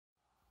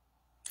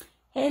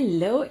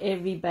Hello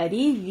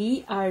everybody,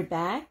 we are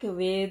back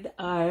with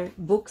our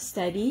book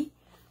study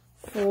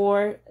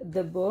for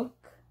the book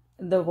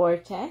The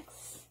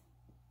Vortex.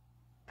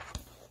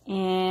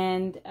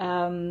 And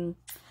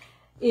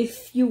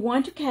if you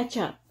want to catch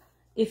up,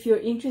 if you're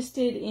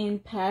interested in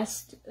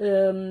past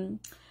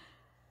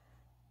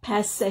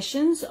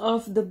sessions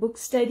of the book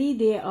study,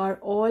 they are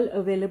all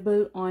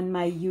available on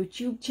my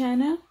YouTube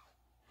channel.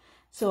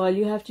 So all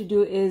you have to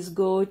do is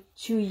go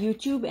to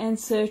YouTube and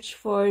search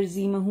for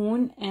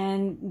ZMAHOON,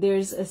 and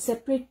there's a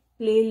separate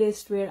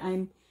playlist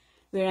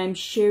where I'm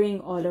sharing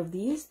all of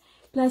these.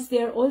 Plus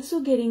they are also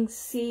getting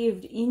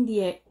saved in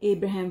the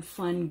Abraham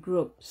Fun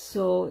group.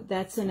 So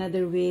that's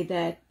another way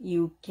that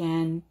you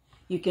can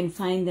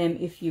find them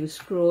if you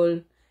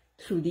scroll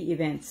through the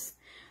events.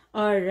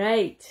 All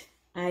right,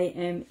 I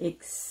am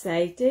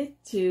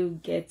excited to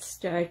get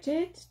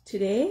started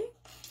today.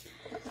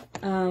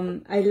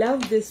 I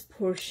love this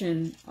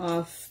portion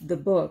of the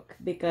book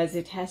because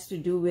it has to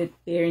do with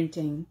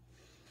parenting.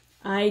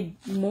 I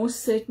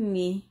most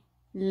certainly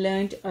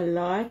learned a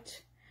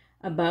lot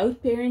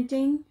about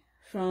parenting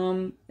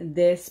from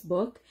this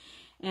book,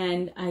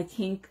 and I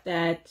think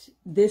that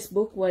this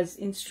book was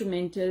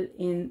instrumental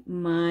in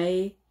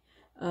my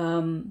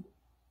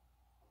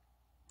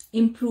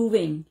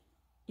improving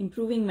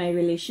my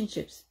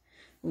relationships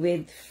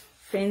with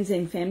friends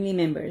and family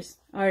members.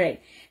 All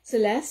right, so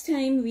last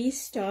time we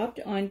stopped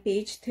on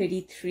page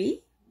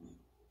 33.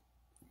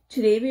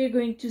 Today we are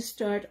going to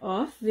start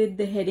off with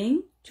the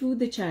heading To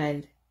the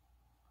Child.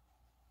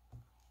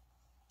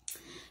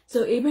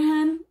 So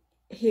Abraham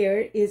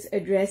here is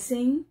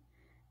addressing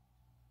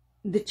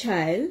the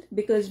child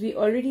because we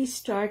already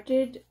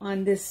started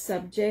on this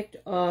subject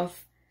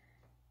of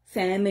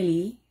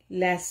family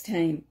last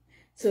time.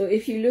 So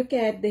if you look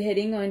at the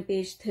heading on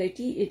page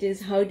 30, it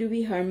is how do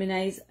we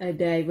harmonize a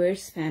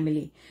diverse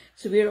family?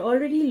 So we're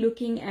already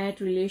looking at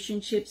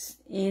relationships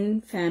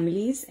in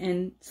families,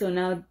 and so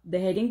now the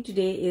heading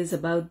today is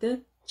about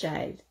the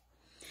child.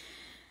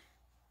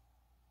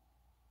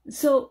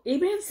 So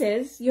Abraham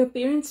says, your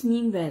parents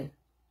mean well.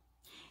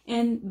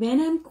 And when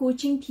I'm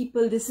coaching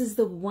people, this is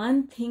the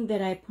one thing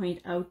that I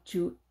point out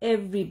to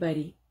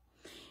everybody,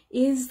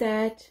 is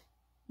that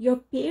your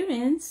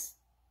parents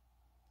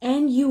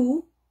and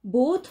you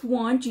both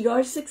want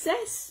your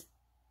success.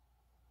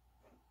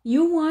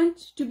 You want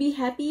to be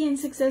happy and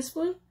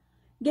successful.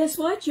 Guess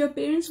what? Your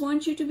parents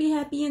want you to be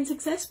happy and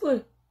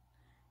successful.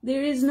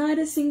 There is not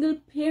a single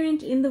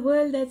parent in the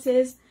world that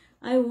says,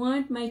 I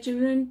want my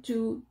children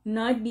to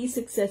not be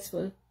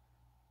successful.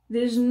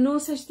 There is no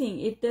such thing.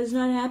 It does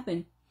not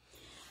happen.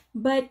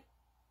 But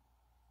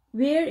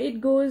where it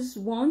goes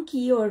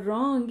wonky or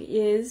wrong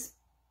is,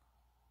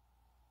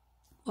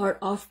 or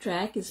off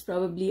track is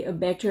probably a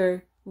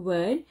better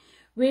word,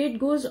 where it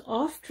goes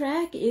off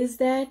track is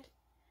that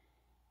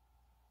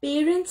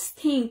parents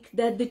think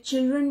that the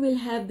children will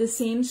have the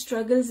same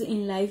struggles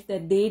in life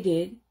that they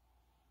did,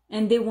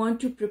 and they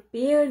want to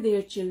prepare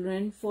their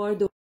children for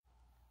the.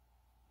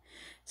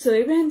 So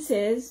Abraham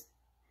says,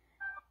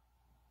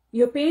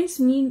 your parents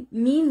mean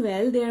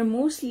well. They are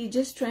mostly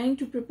just trying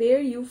to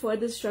prepare you for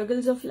the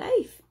struggles of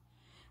life.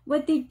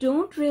 What they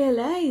don't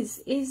realize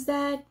is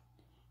that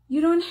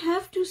you don't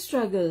have to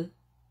struggle.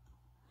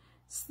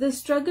 The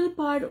struggle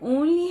part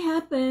only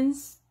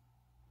happens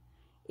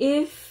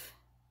if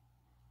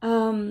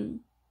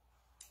you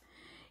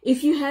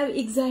have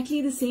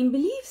exactly the same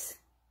beliefs.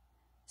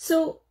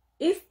 So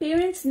if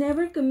parents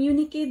never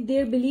communicate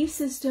their belief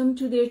system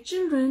to their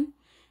children,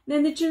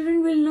 then the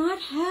children will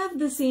not have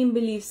the same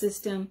belief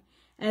system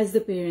as the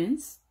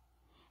parents.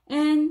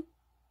 And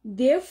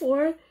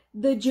therefore,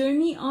 the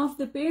journey of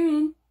the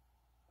parent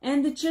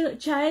and the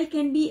child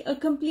can be a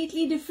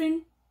completely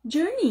different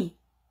journey.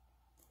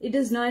 It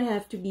does not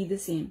have to be the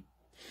same.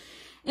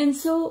 And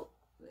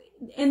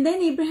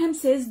then Abraham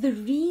says the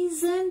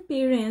reason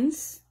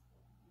parents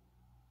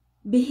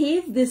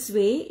behave this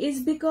way is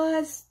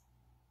because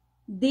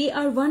they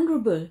are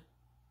vulnerable.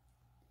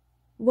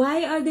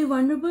 Why are they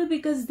vulnerable?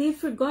 Because they've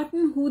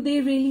forgotten who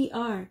they really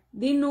are.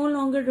 They no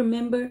longer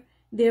remember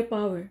their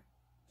power.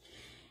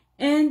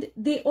 And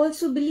they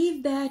also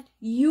believe that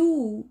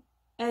you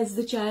as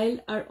the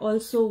child are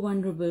also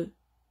vulnerable.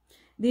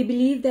 They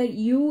believe that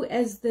you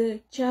as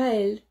the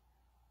child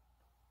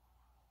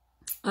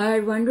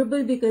are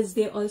vulnerable because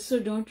they also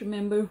don't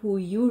remember who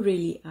you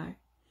really are.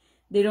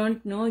 They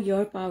don't know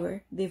your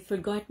power. They've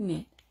forgotten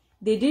it.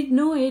 They did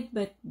know it,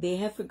 but they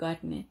have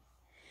forgotten it.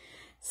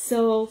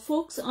 So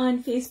folks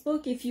on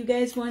Facebook, if you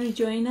guys want to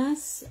join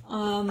us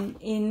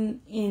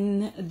in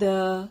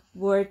the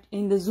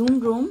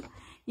Zoom room,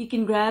 you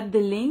can grab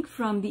the link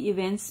from the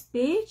events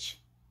page.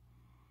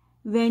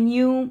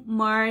 Venu,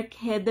 Mark,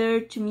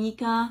 Heather,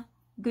 Tamika,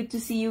 good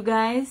to see you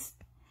guys.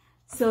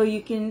 So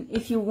you can,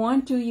 if you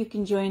want to, you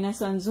can join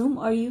us on Zoom,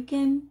 or you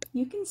can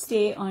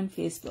stay on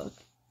Facebook.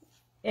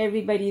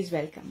 Everybody is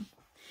welcome.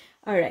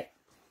 All right.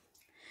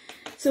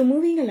 So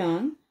moving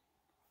along,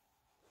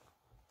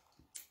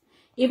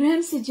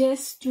 Abraham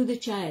suggests to the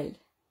child.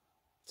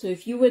 So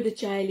if you were the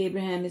child,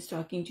 Abraham is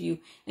talking to you.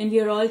 And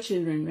we are all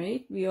children,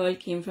 right? We all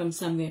came from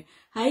somewhere.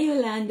 Hi,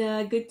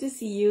 Yolanda. Good to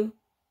see you.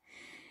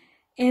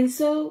 And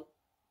so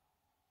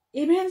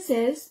Abraham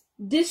says,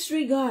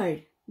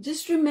 disregard.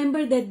 Just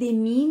remember that they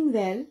mean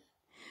well,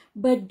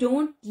 but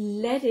don't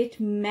let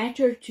it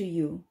matter to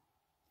you.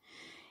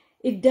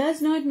 It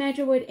does not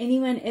matter what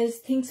anyone else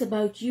thinks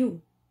about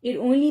you. It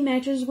only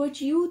matters what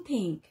you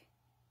think.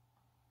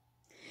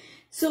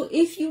 So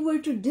if you were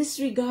to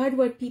disregard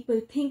what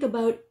people think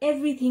about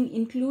everything,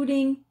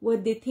 including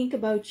what they think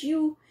about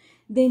you,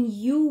 then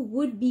you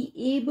would be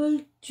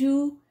able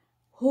to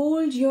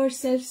hold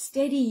yourself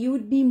steady. You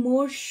would be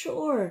more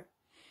sure-footed.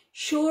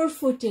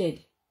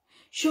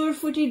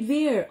 Sure-footed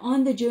where?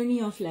 On the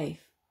journey of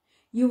life.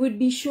 You would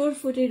be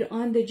sure-footed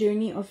on the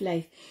journey of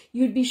life.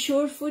 You'd be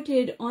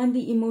sure-footed on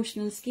the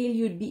emotional scale.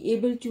 You'd be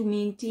able to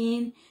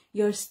maintain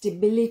your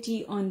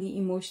stability on the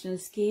emotional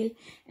scale.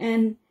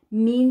 And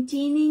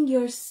maintaining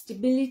your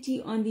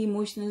stability on the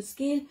emotional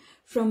scale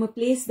from a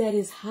place that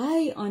is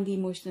high on the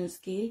emotional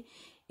scale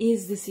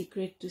is the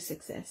secret to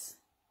success.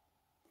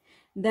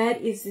 That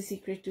is the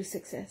secret to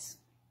success.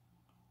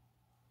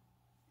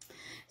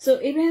 So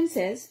Abraham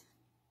says,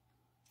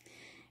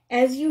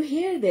 as you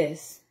hear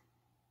this,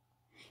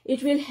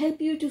 it will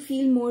help you to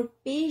feel more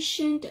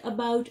patient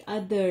about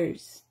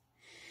others.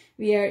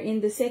 We are in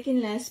the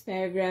second last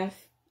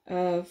paragraph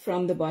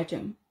from the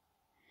bottom.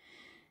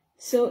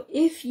 So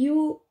if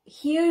you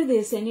hear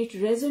this and it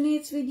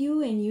resonates with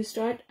you and you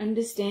start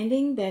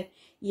understanding that,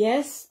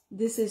 yes,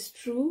 this is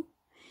true,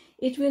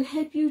 it will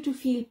help you to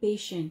feel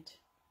patient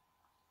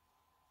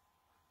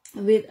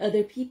with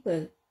other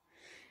people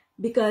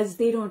because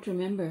they don't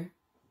remember.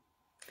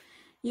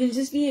 You'll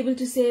just be able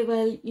to say,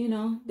 well, you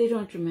know, they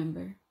don't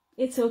remember.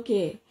 It's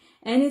okay.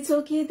 And it's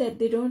okay that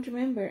they don't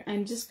remember.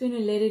 I'm just going to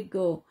let it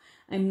go.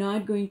 I'm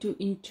not going to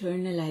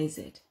internalize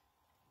it.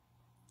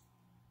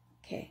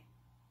 Okay.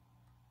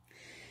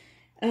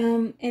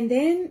 And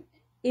then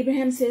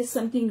Abraham says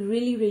something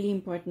really, really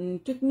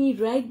important. It took me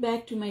right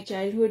back to my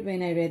childhood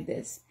when I read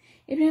this.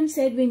 Abraham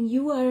said, when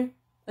you are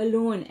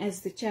alone as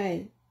the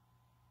child,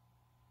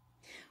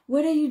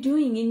 what are you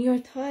doing in your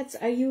thoughts?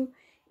 Are you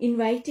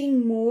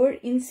inviting more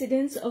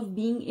incidents of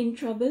being in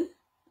trouble?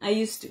 I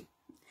used to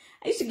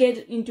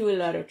get into a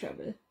lot of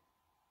trouble.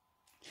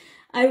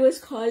 I was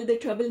called the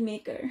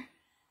troublemaker.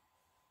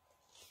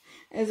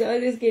 I was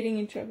always getting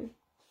in trouble.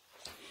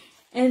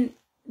 And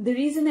the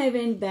reason I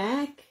went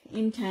back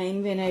in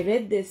time when I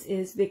read this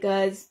is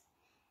because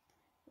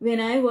when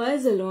I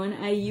was alone,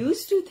 I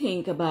used to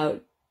think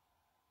about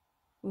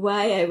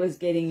why I was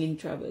getting in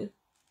trouble.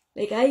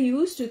 Like I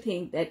used to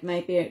think that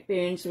my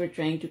parents were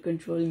trying to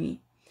control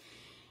me.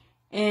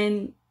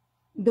 And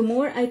the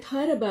more I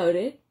thought about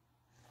it,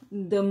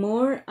 the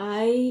more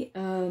I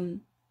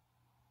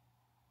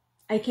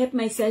kept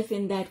myself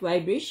in that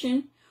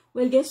vibration.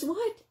 Well, guess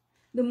what?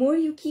 The more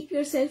you keep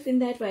yourself in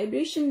that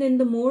vibration, then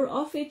the more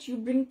of it you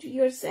bring to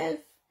yourself.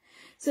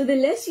 So the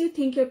less you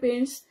think your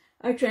parents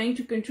are trying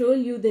to control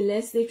you, the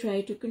less they try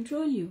to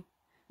control you.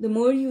 The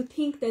more you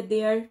think that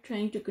they are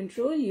trying to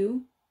control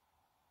you,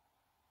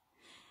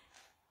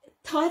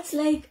 thoughts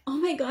like, oh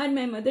my God,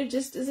 my mother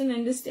just doesn't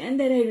understand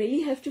that I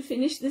really have to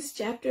finish this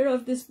chapter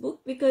of this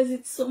book because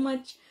it's so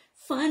much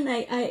fun.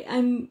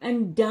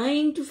 I'm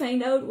dying to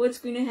find out what's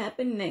going to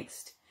happen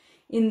next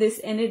in this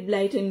Enid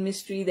Blyton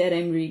mystery that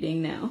I'm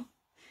reading now.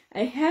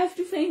 I have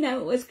to find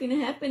out what's going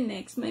to happen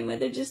next. My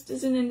mother just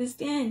doesn't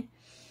understand.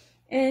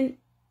 And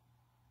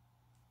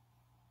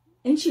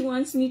she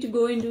wants me to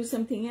go and do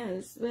something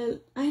else. Well,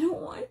 I don't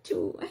want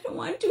to. I don't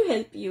want to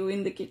help you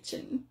in the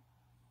kitchen.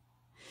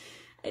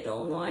 I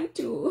don't want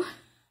to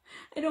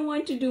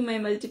do my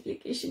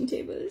multiplication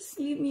tables.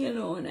 Leave me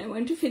alone. I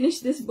want to finish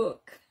this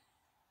book.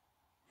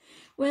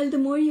 Well, the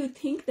more you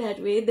think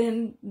that way,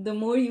 then the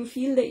more you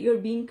feel that you're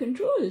being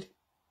controlled.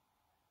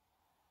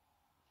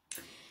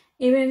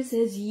 Abraham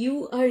says,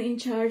 you are in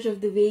charge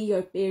of the way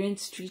your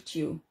parents treat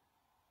you.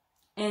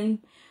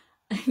 And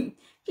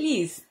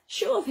please,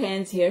 show of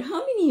hands here. How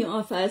many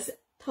of us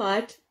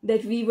thought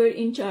that we were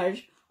in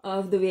charge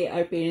of the way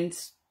our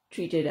parents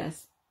treated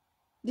us?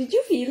 Did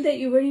you feel that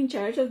you were in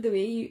charge of the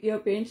way your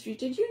parents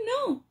treated you?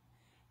 No.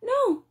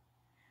 No.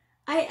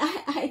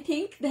 I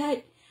think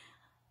that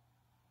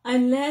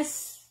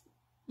unless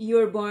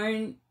you're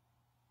born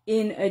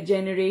in a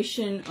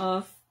generation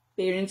of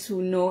parents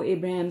who know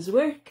Abraham's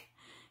work,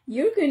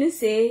 you're going to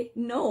say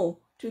no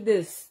to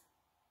this,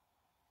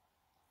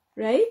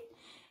 right?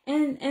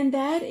 And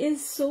that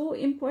is so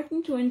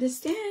important to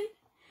understand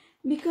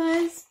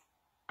because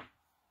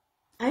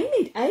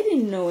I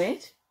didn't know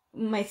it.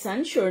 My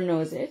son sure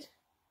knows it.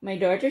 My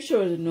daughter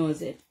sure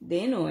knows it.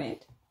 They know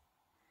it.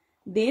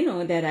 They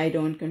know that I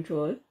don't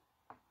control.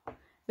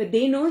 But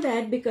they know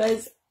that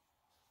because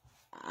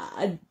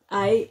I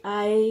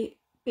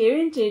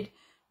parented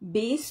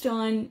based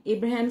on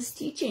Abraham's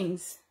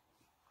teachings.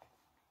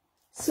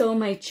 So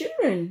my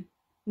children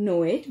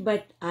know it,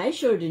 but I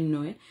sure didn't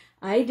know it.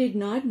 I did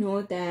not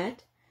know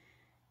that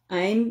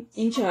I'm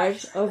in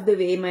charge of the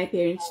way my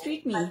parents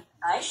treat me.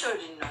 I sure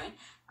didn't know it.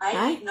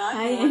 I did not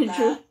hi, know Andrew.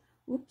 that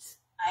Oops.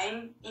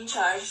 I'm in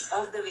charge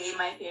of the way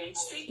my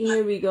parents treat me.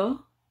 Here we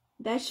go.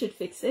 That should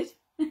fix it.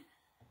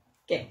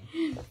 Okay.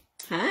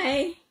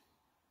 Hi.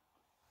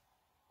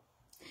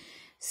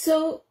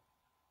 So,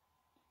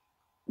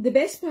 the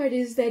best part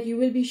is that you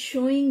will be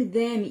showing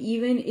them,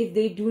 even if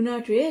they do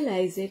not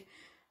realize it,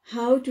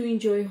 how to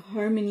enjoy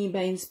harmony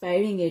by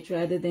inspiring it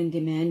rather than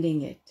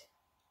demanding it.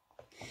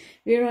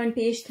 We're on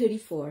page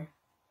 34,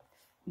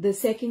 the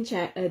second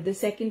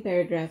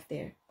paragraph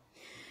there.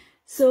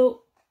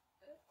 So,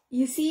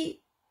 you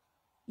see,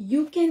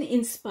 you can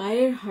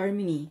inspire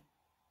harmony.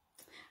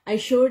 I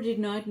sure did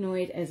not know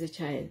it as a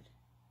child.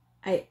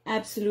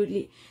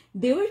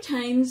 There were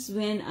times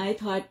when I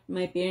thought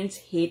my parents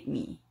hate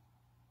me.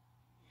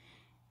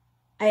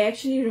 I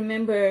actually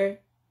remember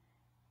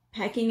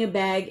packing a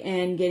bag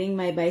and getting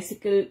my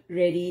bicycle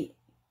ready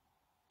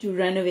to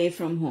run away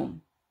from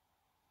home.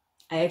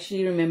 I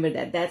actually remember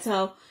that.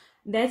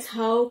 That's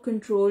how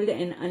controlled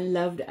and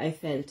unloved I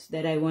felt,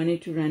 that I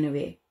wanted to run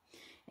away.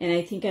 And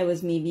I think I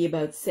was maybe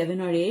about 7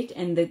 or 8.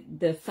 And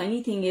the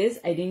funny thing is,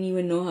 I didn't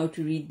even know how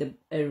to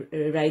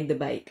ride the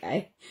bike.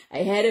 I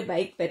had a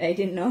bike, but I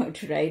didn't know how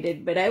to ride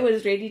it. But I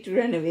was ready to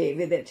run away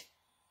with it.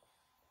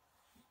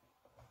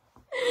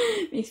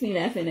 Makes me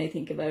laugh when I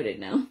think about it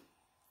now.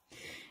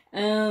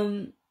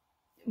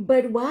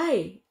 But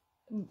why?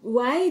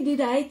 Why did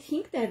I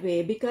think that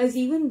way? Because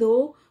even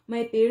though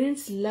my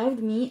parents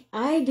loved me,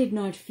 I did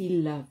not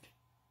feel loved.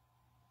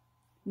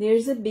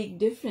 There's a big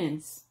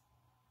difference.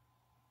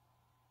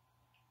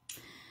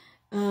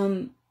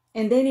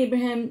 And then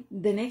Abraham,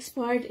 the next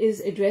part is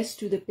addressed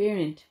to the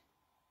parent.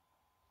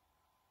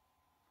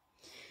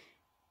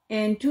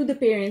 And to the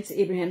parents,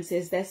 Abraham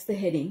says, that's the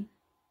heading.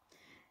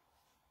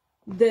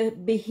 The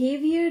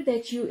behavior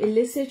that you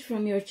elicit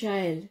from your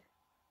child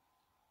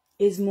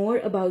is more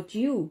about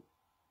you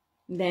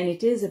than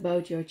it is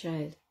about your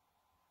child.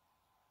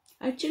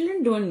 Our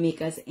children don't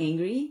make us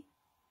angry.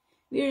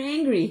 We're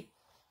angry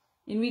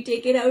and we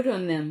take it out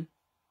on them.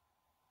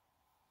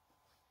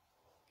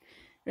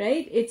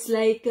 Right? It's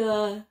like we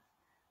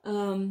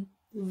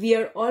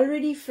are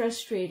already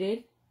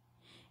frustrated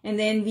and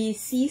then we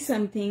see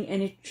something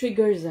and it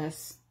triggers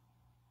us.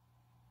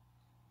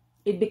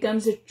 It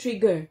becomes a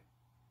trigger.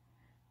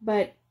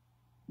 But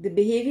the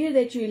behavior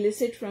that you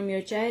elicit from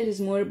your child is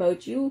more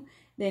about you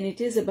than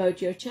it is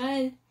about your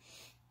child.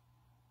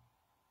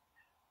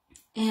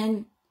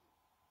 And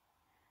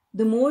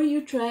the more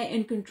you try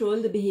and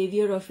control the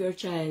behavior of your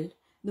child,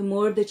 the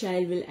more the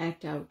child will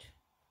act out.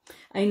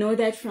 I know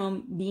that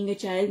from being a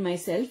child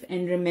myself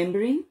and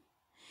remembering,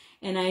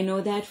 and I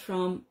know that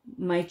from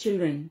my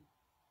children.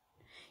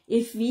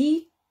 If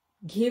we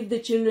give the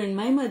children,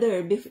 my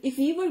mother, if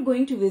we were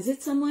going to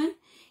visit someone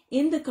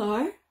in the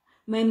car,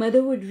 my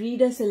mother would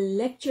read us a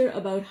lecture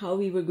about how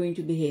we were going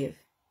to behave.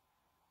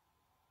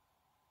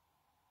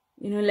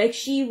 You know, like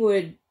she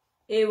would,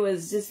 it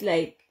was just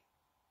like,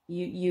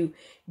 you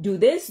do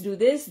this, do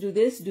this, do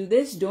this, do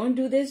this, don't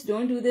do this,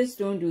 don't do this,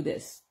 don't do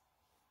this.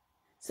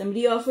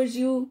 Somebody offers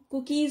you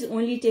cookies,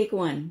 only take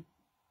one.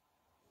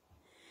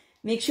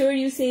 Make sure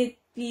you say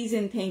please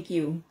and thank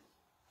you.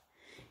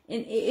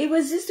 And it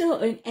was just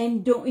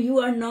you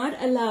are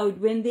not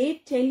allowed, when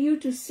they tell you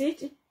to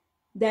sit,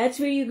 that's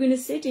where you're going to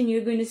sit and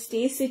you're going to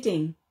stay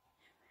sitting.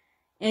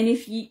 And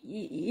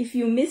if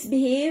you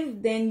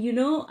misbehave, then you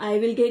know, I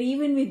will get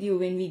even with you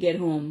when we get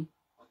home.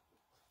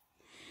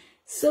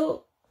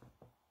 So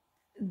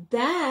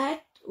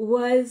that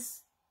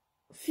was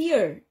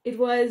fear. It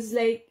was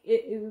like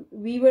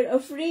we were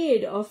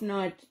afraid of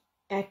not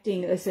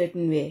acting a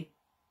certain way.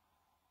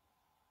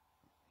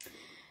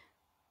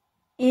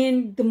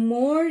 And the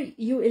more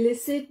you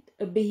elicit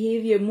a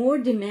behavior, more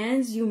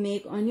demands you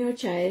make on your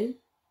child,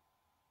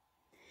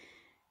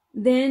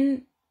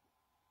 then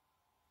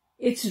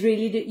it's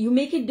really, you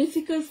make it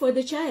difficult for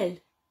the child.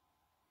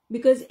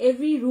 Because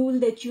every rule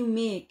that you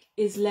make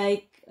is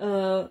like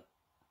a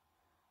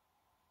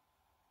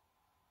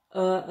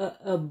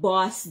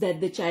boss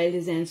that the child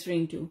is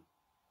answering to,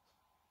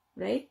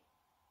 right?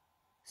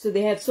 So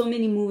they have so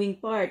many moving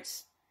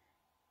parts,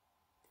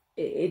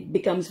 it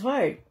becomes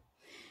hard.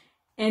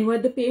 And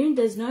what the parent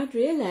does not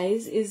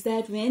realize is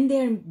that when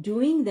they're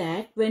doing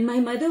that, when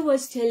my mother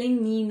was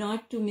telling me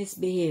not to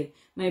misbehave,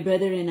 my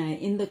brother and I,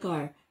 in the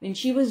car, when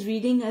she was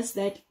reading us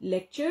that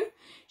lecture,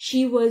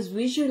 she was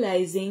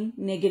visualizing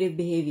negative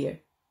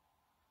behavior.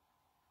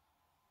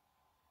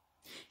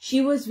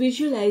 She was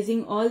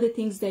visualizing all the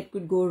things that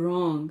could go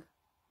wrong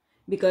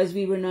because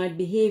we were not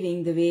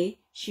behaving the way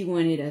she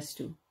wanted us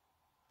to.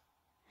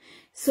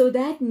 So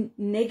that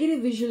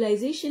negative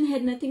visualization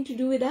had nothing to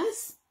do with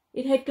us.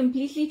 It had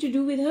completely to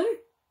do with her.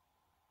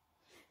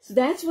 So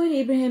that's what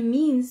Abraham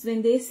means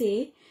when they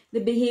say the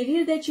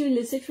behavior that you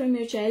elicit from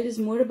your child is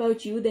more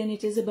about you than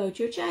it is about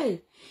your child.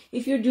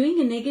 If you're doing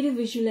a negative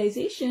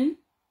visualization,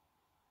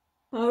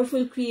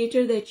 powerful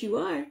creator that you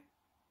are,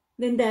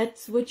 then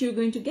that's what you're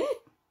going to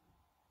get.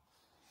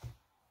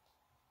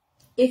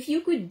 If you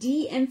could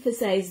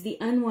de-emphasize the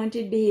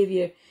unwanted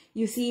behavior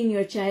you see in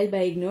your child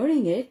by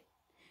ignoring it,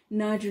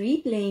 not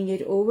replaying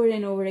it over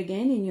and over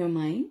again in your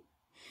mind,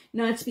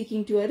 not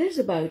speaking to others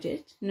about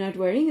it, not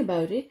worrying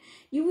about it,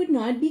 you would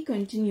not be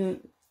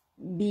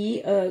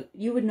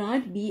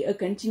a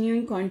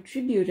continuing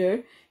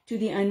contributor to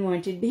the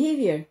unwanted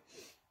behavior.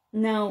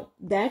 Now,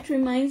 that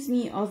reminds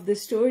me of the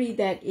story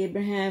that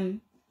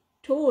Abraham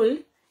told,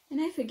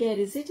 and I forget,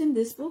 is it in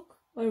this book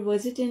or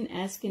was it in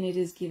Ask and It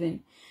Is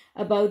Given,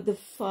 about the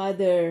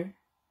father?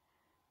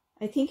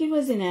 I think it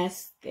was in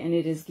Ask and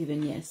It Is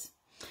Given, yes.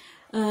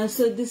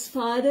 So this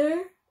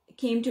father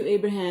came to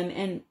Abraham,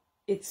 and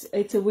it's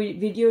a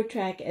video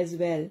track as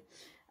well.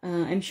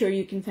 I'm sure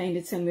you can find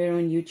it somewhere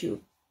on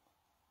YouTube.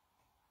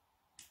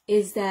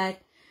 Is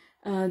that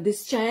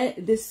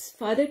this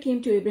father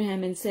came to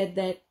Abraham and said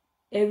that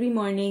every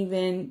morning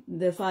when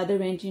the father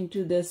went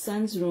into the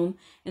son's room,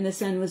 and the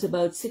son was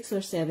about 6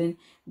 or 7,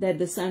 that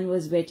the son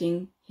was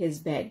wetting his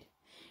bed.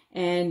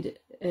 And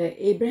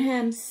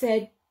Abraham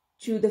said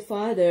to the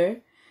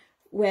father,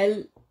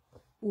 well,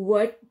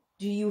 what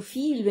do you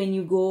feel when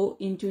you go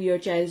into your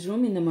child's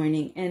room in the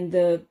morning? And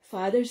the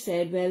father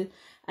said, well,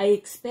 I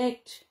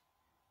expect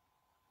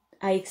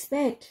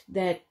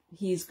that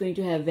he's going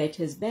to have wet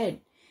his bed.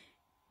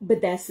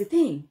 But that's the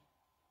thing.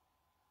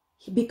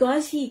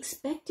 Because he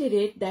expected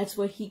it, that's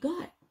what he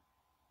got.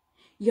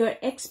 Your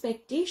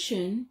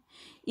expectation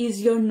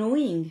is your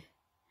knowing.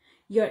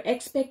 Your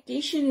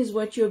expectation is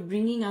what you're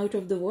bringing out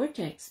of the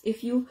vortex.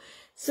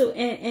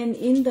 And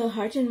in the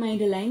Heart and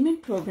Mind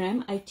Alignment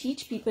program, I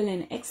teach people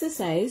an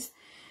exercise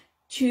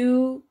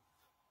to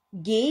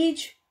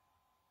gauge,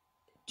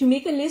 to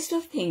make a list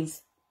of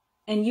things.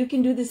 And you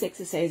can do this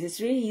exercise.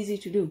 It's really easy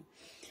to do.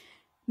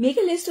 Make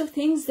a list of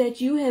things that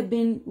you have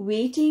been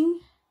waiting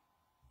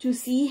to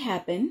see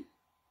happen,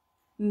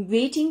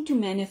 waiting to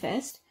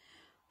manifest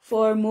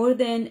for more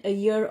than a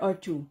year or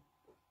 2.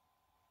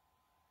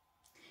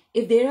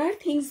 If there are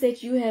things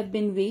that you have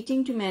been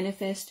waiting to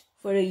manifest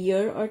for a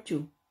year or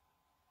 2,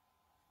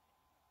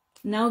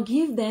 now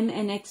give them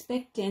an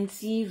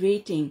expectancy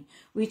rating,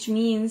 which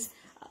means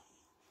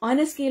on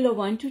a scale of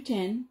 1 to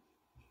 10,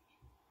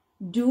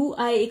 do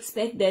I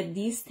expect that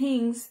these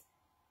things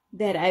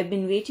that I've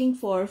been waiting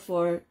for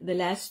the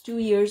last 2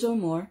 years or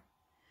more,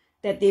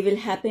 that they will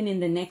happen in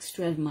the next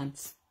 12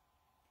 months?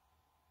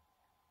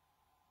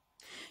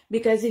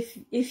 Because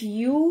if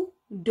you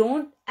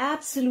don't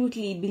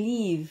absolutely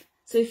believe,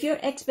 so if your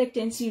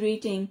expectancy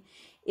rating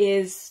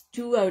is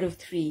 2 out of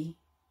 3,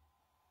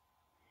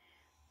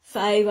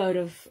 5 out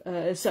of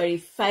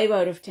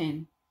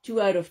 10,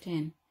 2 out of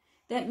 10,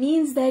 that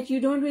means that you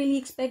don't really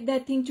expect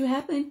that thing to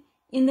happen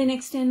in the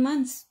next 10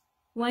 months,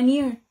 1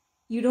 year.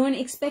 You don't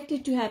expect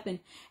it to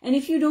happen. And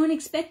if you don't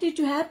expect it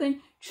to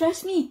happen,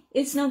 trust me,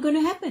 it's not going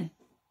to happen.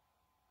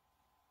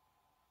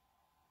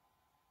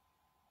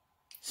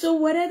 So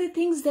what are the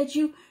things that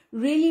you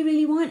really,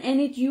 really want?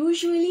 And it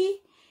usually,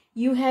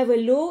 you have a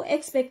low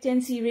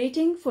expectancy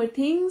rating for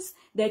things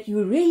that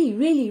you really,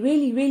 really,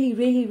 really, really,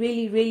 really,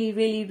 really, really,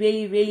 really,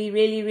 really, really,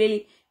 really,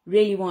 really,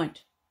 really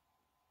want.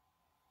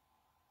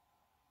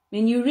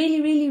 When you really,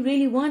 really,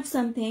 really want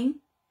something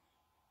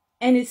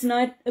and it's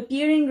not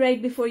appearing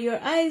right before your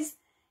eyes,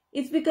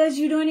 it's because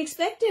you don't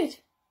expect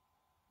it.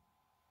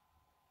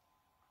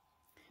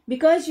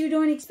 Because you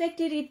don't expect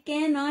it, it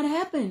cannot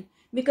happen.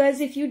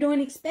 Because if you don't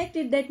expect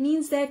it, that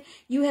means that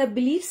you have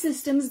belief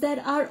systems that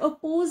are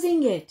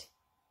opposing it.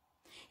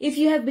 If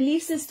you have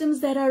belief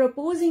systems that are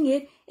opposing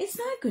it, it's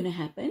not going to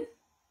happen.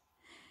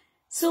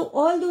 So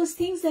all those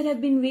things that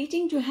have been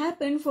waiting to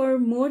happen for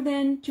more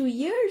than 2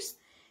 years,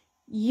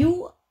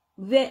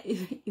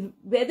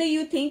 whether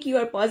you think you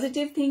are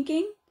positive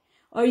thinking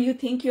or you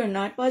think you're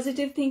not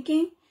positive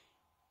thinking,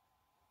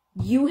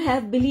 you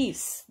have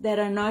beliefs that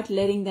are not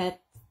letting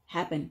that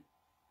happen.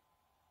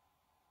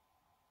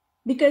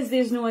 Because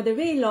there's no other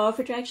way. Law of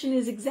attraction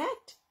is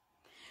exact.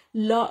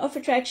 Law of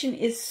attraction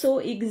is so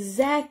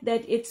exact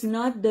that it's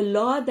not the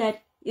law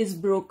that is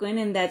broken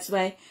and that's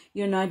why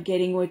you're not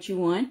getting what you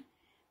want.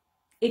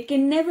 It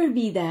can never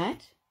be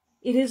that.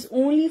 It is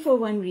only for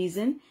one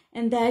reason,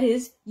 and that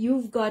is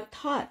you've got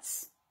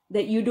thoughts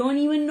that you don't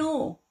even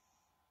know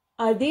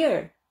are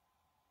there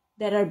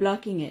that are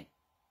blocking it.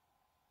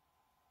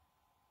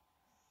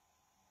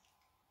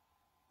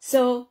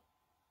 So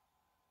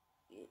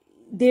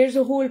there's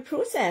a whole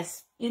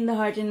process in the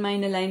Heart and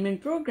Mind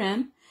Alignment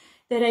program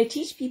that I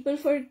teach people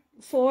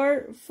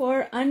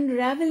for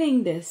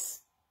unraveling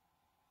this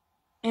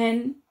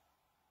and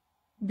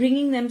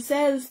bringing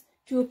themselves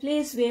to a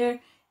place where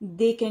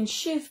they can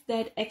shift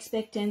that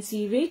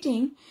expectancy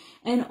rating.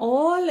 And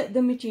all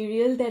the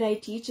material that I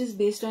teach is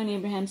based on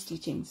Abraham's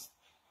teachings.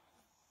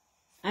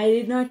 I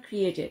did not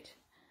create it.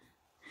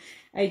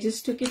 I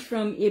just took it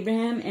from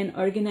Abraham and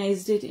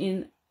organized it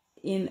in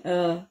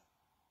a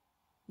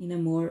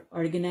more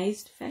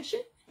organized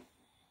fashion.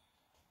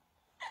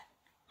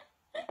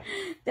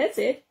 That's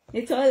it.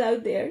 It's all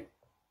out there.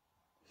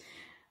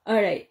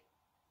 All right.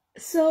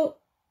 So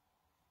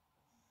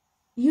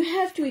you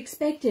have to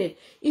expect it.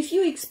 If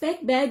you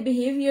expect bad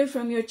behavior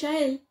from your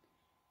child,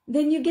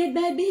 then you get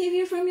bad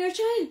behavior from your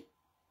child.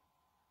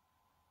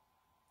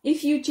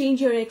 If you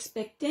change your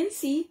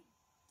expectancy,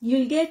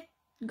 you'll get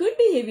good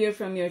behavior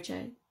from your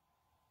child.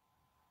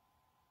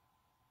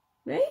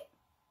 Right?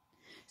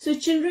 So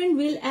children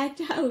will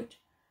act out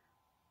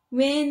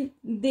when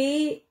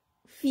they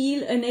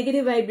feel a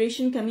negative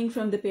vibration coming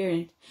from the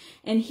parent.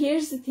 And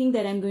here's the thing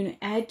that I'm going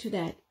to add to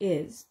that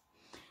is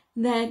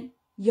that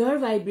your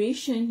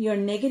vibration, your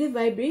negative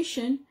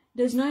vibration,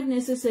 does not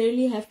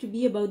necessarily have to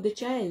be about the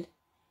child.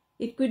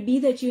 It could be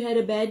that you had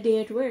a bad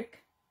day at work.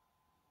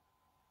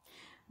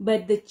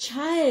 But the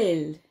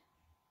child,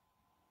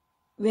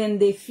 when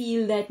they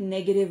feel that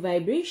negative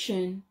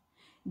vibration,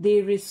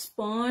 they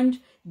respond,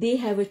 they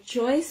have a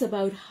choice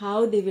about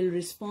how they will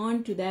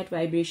respond to that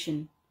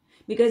vibration.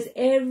 Because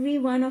every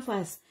one of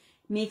us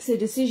makes a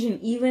decision,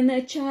 even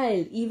a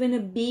child, even a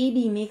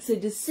baby makes a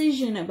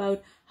decision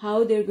about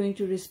how they're going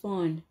to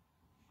respond.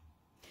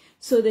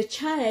 So the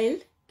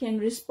child can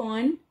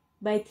respond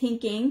by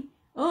thinking,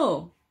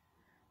 oh,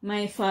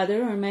 my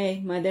father or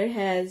my mother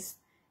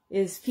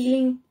is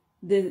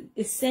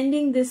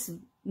sending this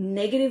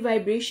negative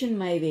vibration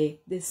my way,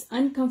 this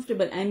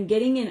uncomfortable, I'm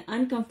getting an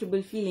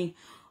uncomfortable feeling.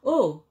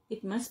 Oh,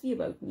 it must be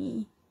about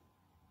me.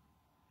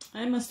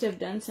 I must have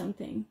done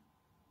something.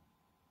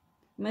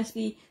 Must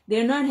be,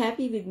 they're not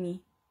happy with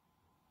me.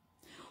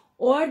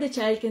 Or the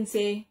child can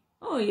say,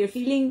 oh, you're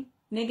feeling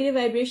negative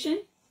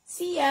vibration?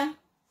 See ya.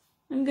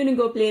 I'm going to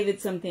go play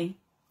with something.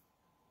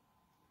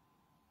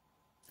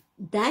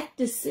 That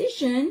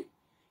decision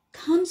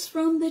comes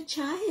from the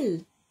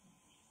child.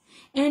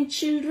 And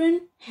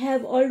children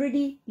have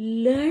already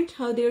learned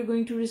how they're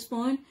going to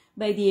respond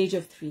by the age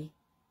of 3.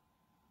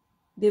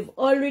 They've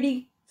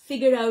already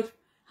figured out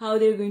how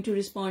they're going to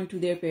respond to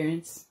their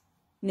parents,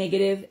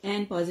 negative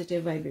and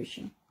positive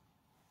vibration.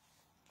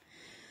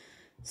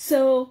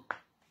 So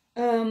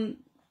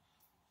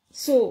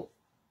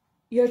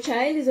your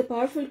child is a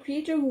powerful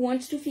creator who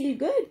wants to feel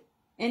good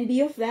and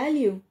be of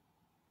value.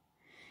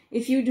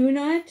 If you do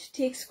not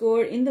take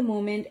score in the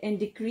moment and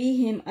decree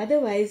him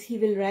otherwise, he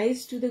will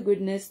rise to the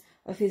goodness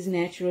of his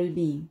natural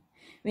being.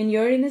 When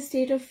you're in a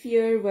state of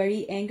fear,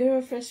 worry, anger,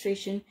 or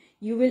frustration,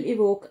 you will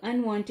evoke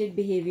unwanted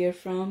behavior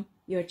from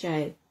your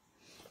child.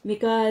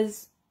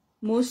 Because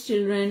most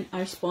children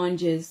are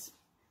sponges.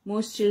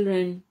 Most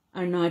children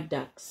are not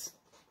ducks.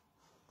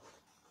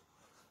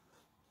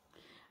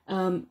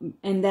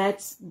 And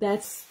that's,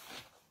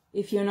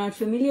 if you're not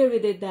familiar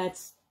with it,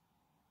 that's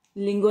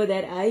lingo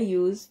that I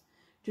use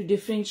to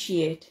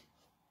differentiate.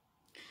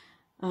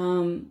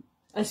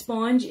 A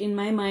sponge, in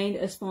my mind,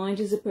 a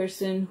sponge is a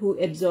person who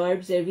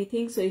absorbs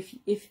everything. So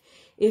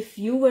if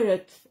you were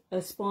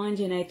a sponge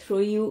and I throw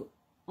you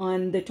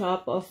on the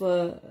top of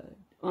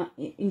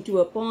into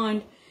a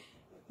pond,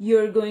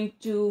 you're going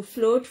to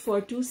float for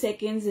 2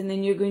 seconds and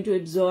then you're going to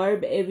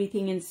absorb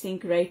everything and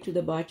sink right to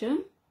the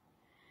bottom.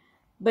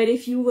 But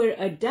if you were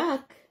a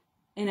duck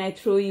and I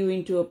throw you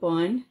into a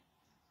pond,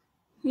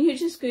 you're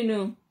just going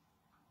to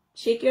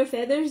shake your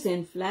feathers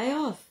and fly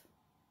off,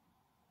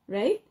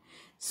 right?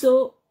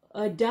 So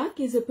a duck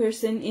is a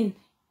person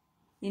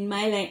in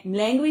my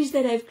language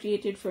that I've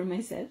created for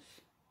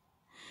myself.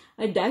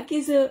 A duck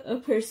is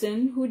a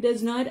person who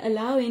does not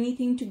allow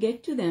anything to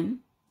get to them.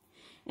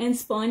 And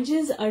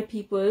sponges are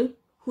people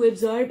who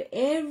absorb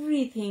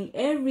everything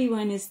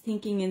everyone is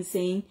thinking and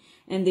saying,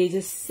 and they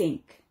just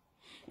sink.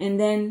 And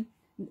then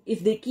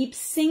if they keep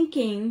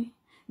sinking,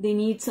 they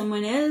need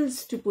someone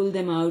else to pull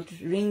them out,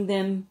 wring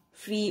them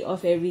free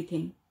of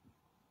everything.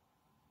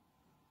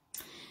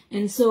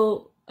 And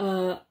so,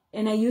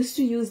 and I used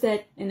to use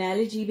that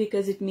analogy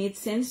because it made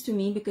sense to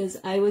me, because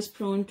I was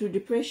prone to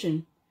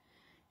depression.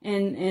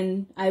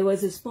 And I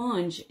was a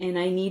sponge and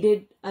I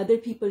needed other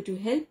people to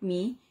help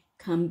me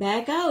come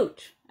back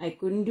out. I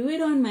couldn't do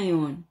it on my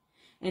own.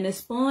 And a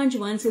sponge,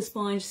 once a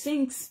sponge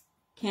sinks,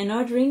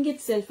 cannot wring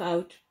itself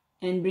out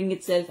and bring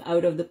itself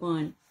out of the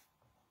pond.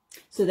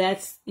 So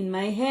that's in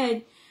my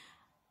head.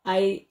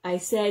 I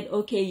said,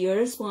 okay,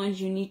 you're a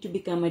sponge, you need to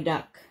become a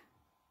duck.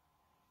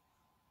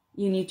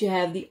 You need to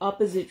have the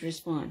opposite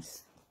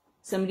response.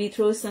 Somebody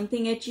throws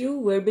something at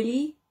you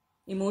verbally,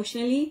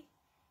 emotionally,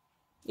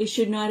 it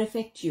should not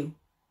affect you.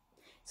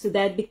 So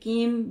that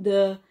became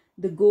the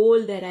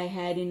goal that I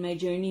had in my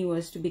journey,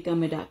 was to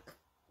become a duck.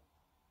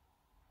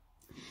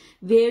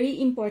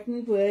 Very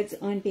important words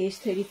on page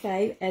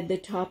 35 at the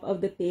top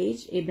of the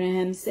page.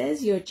 Abraham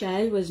says, your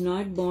child was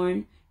not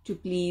born to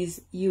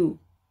please you.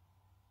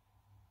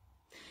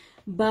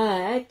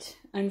 But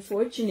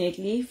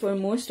unfortunately, for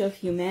most of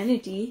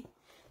humanity,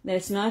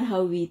 that's not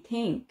how we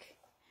think.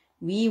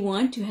 We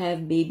want to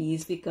have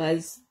babies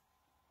because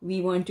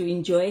we want to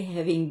enjoy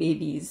having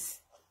babies,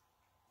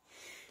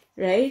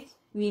 right?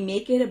 We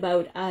make it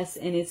about us,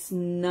 and it's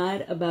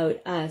not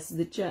about us.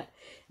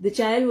 The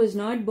child was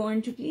not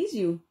born to please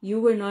you.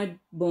 You were not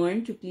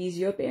born to please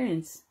your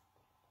parents.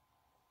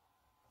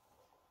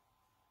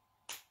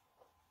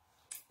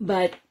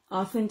 But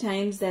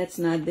oftentimes that's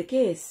not the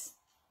case.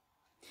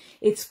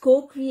 It's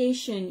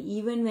co-creation,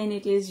 even when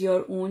it is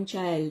your own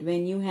child.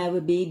 When you have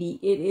a baby,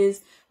 it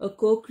is a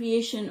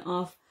co-creation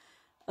of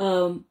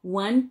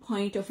one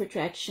point of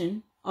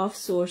attraction of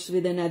source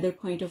with another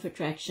point of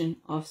attraction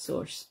of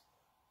source.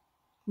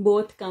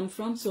 Both come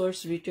from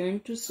source, return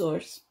to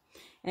source,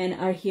 and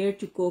are here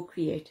to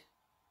co-create.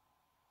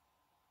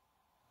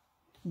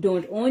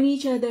 Don't own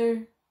each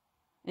other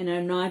and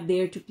are not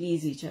there to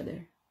please each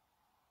other.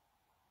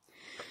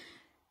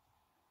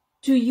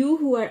 To you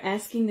who are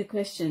asking the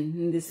question,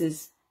 and this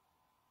is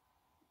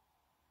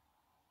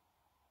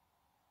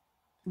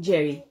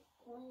Jerry.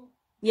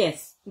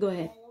 Yes, go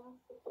ahead.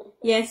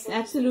 Yes,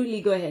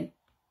 absolutely, go ahead.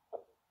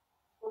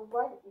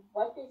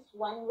 What is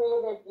one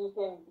way that we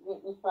can,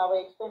 if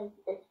our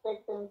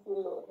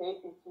expectancy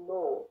rate is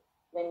low,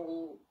 when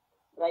we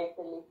write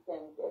the list,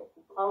 and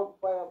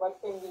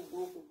what can we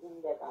do to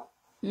bring that up?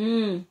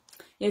 You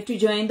have to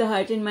join the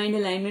Heart and Mind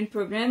Alignment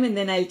program, and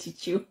then I'll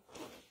teach you.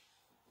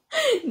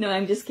 No,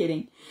 I'm just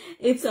kidding.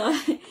 It's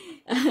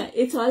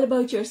all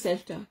about your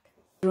self-talk.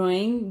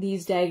 Drawing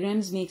these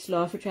diagrams makes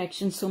law of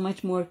attraction so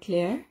much more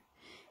clear,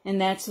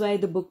 and that's why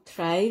the book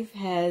Thrive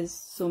has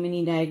so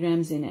many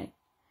diagrams in it.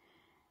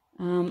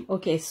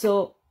 Okay,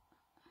 so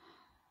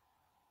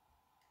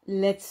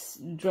let's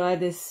draw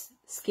this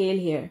scale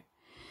here.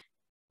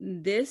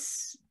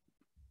 This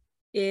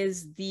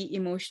is the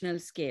emotional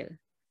scale.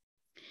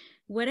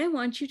 What I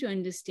want you to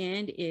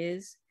understand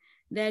is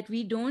that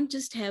we don't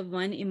just have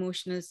one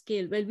emotional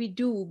scale. Well, we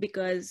do,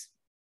 because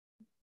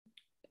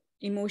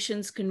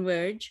emotions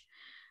converge.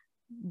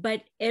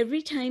 But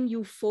every time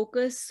you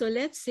focus, so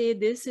let's say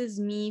this is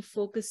me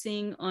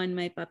focusing on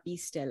my puppy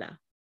Stella.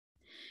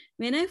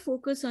 When I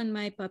focus on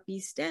my puppy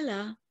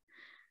Stella,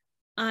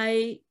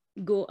 I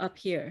go up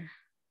here.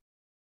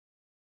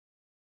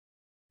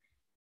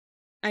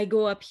 I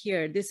go up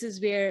here. This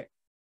is where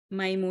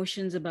my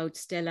emotions about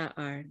Stella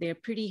are. They're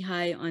pretty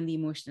high on the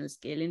emotional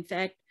scale. In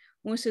fact,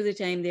 most of the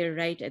time they're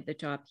right at the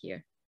top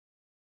here.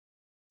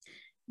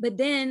 But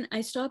then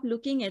I stop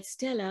looking at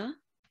Stella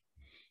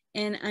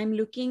and I'm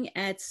looking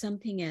at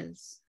something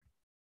else.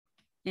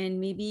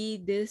 And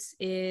maybe this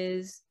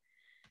is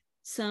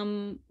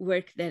some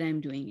work that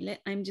I'm doing.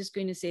 I'm just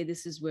going to say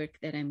this is work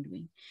that I'm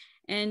doing.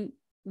 And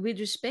with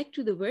respect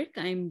to the work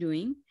I'm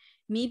doing,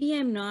 maybe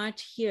I'm not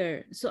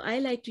here. So I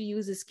like to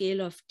use a scale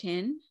of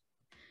 10.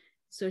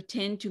 So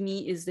 10 to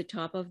me is the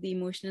top of the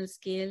emotional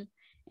scale.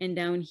 And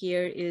down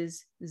here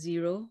is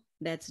 0.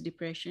 That's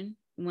depression,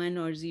 1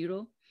 or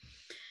 0.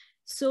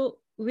 So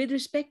with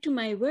respect to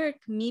my work,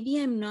 maybe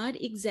I'm not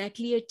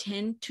exactly a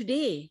 10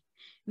 today.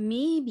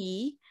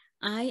 Maybe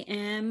I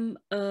am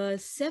a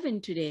 7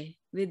 today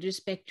with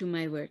respect to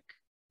my work.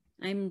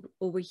 I'm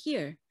over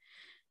here.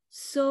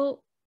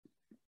 So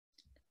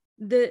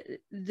the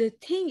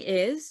thing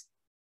is,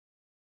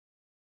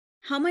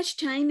 how much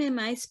time am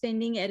I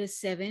spending at a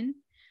 7?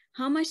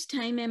 How much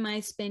time am I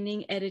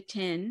spending at a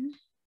 10?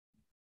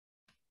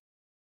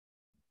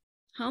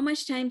 How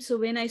much time? So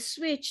when I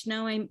switch,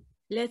 now I'm,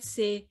 let's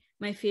say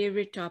my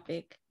favorite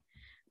topic,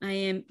 I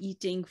am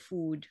eating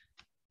food.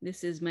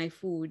 This is my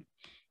food.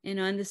 And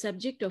on the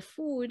subject of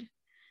food,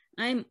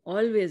 I'm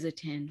always a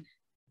 10,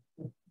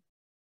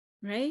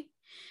 right?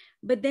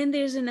 But then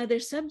there's another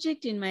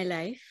subject in my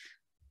life,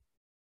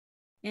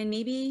 and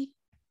maybe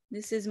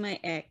this is my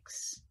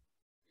ex,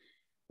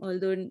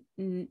 although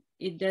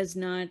it does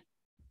not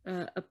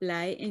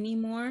apply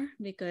anymore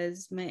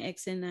because my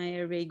ex and I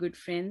are very good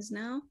friends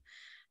now.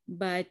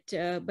 But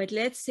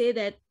let's say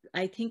that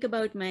I think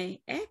about my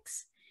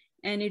ex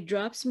and it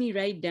drops me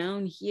right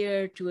down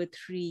here to a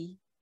 3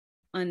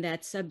 on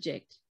that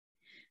subject.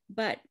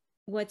 But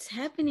what's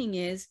happening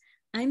is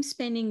I'm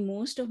spending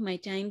most of my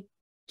time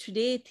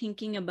today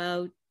thinking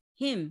about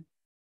him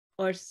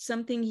or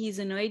something he's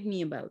annoyed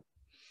me about.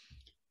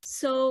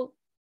 So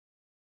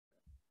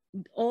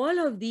all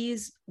of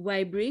these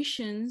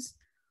vibrations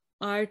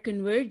are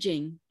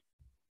converging,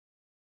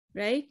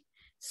 right?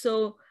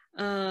 So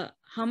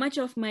how much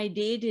of my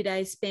day did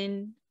I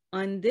spend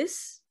on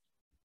this,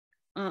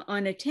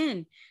 on a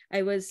 10?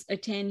 I was a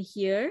 10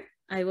 here,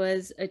 I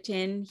was a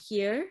 10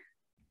 here,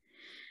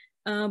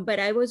 but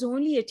I was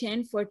only a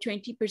 10 for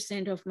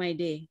 20% of my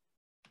day,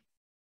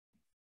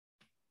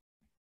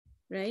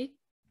 right?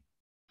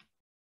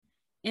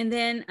 And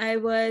then I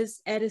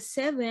was at a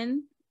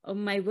 7 of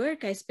my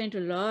work. I spent a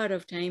lot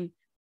of time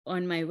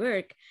on my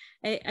work.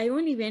 I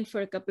only went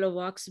for a couple of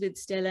walks with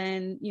Stella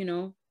and, you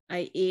know,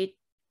 I ate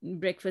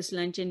breakfast,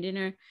 lunch, and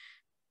dinner.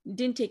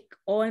 Didn't take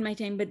all my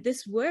time, but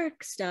this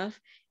work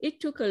stuff, it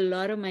took a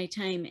lot of my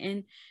time.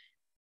 And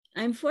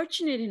I'm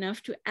fortunate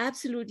enough to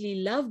absolutely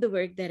love the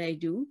work that I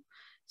do.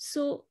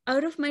 So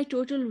out of my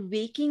total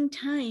waking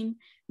time,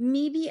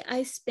 maybe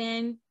I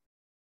spend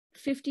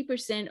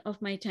 50%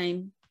 of my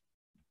time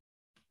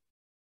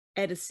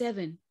at a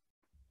 7.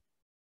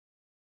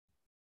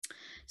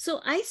 So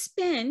I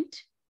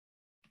spent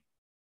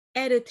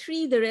at a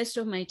 3 the rest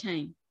of my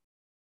time.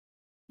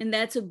 And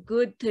that's a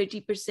good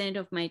 30%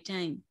 of my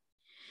time.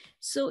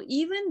 So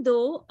even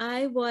though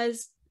I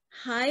was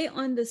high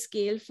on the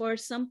scale for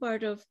some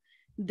part of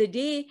the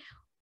day,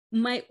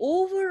 my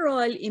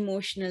overall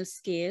emotional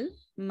scale,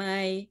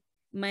 my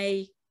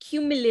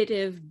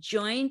cumulative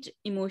joint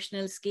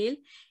emotional scale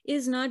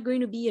is not going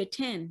to be a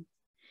 10.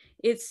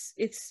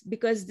 It's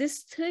because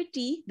this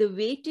 30, the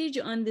weightage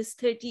on this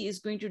 30 is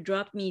going to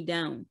drop me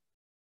down.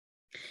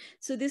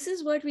 So this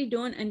is what we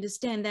don't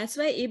understand. That's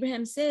why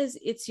Abraham says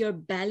it's your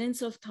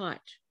balance of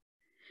thought.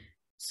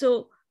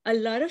 So a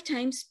lot of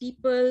times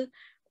people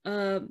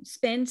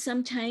spend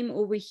some time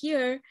over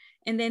here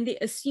and then they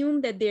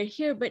assume that they're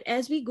here. But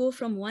as we go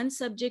from one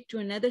subject to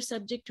another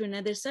subject to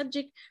another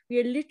subject, we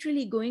are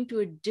literally going to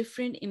a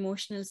different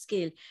emotional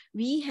scale.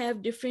 We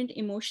have different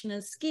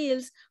emotional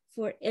scales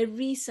for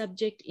every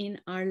subject in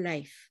our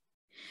life.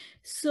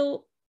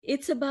 So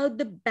it's about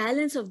the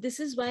balance of, this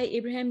is why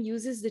Abraham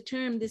uses the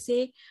term, they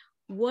say,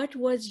 what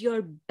was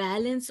your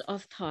balance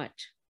of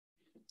thought?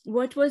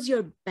 What was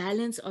your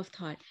balance of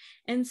thought?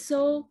 And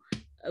so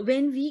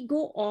when we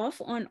go off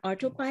on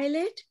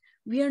autopilot,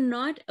 we are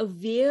not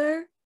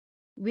aware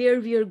where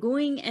we are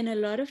going. And a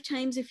lot of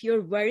times if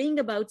you're worrying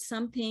about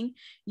something,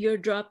 you're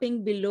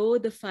dropping below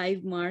the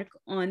 5 mark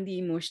on the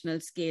emotional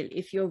scale.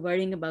 If you're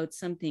worrying about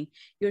something,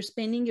 you're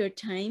spending your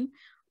time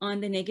on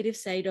the negative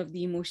side of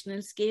the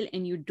emotional scale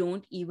and you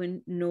don't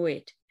even know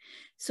it.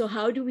 So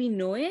how do we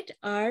know it?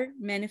 Our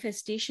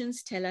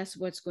manifestations tell us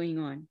what's going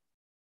on.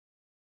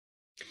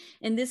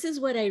 And this is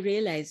what I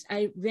realized.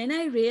 When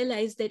I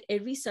realized that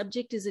every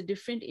subject is a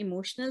different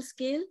emotional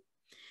scale,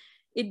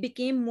 it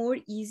became more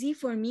easy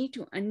for me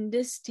to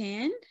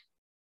understand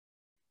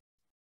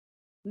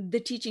the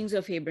teachings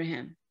of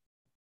Abraham.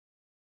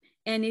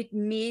 And it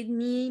made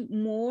me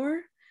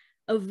more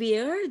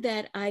aware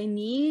that I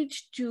need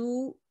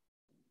to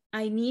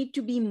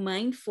be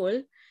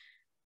mindful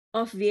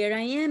of where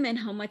I am and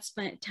how much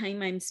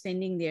time I'm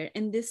spending there.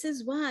 And this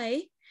is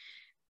why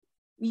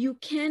you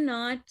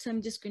cannot, so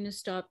I'm just going to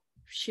stop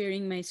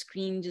sharing my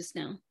screen just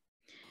now.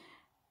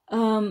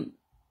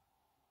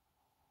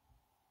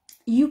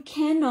 You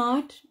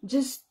cannot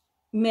just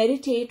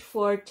meditate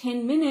for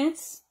 10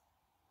 minutes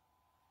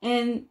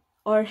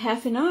or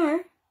half an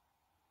hour.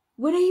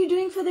 What are you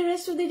doing for the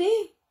rest of the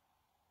day?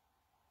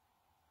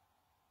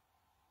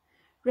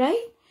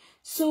 Right?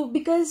 So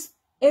because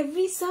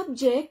every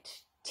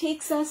subject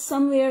takes us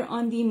somewhere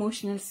on the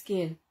emotional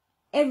scale.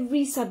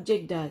 Every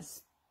subject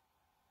does.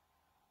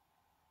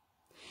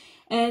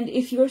 And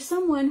if you're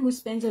someone who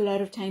spends a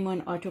lot of time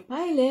on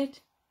autopilot,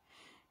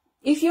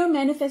 if your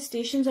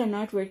manifestations are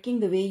not working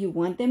the way you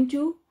want them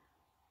to,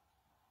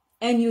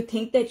 and you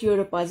think that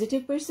you're a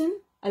positive person,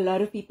 a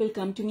lot of people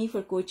come to me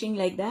for coaching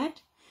like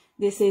that.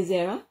 They say,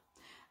 Zehra,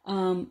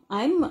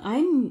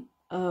 I'm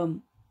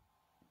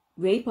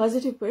very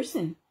positive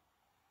person.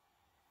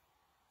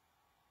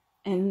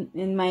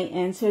 And my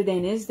answer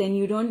then is, then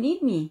you don't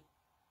need me.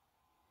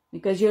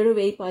 Because you're a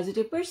very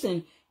positive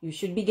person. You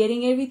should be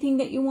getting everything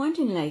that you want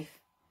in life.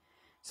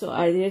 So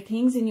are there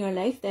things in your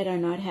life that are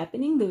not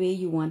happening the way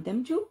you want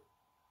them to?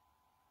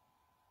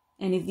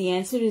 And if the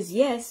answer is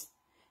yes,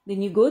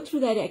 then you go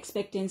through that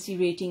expectancy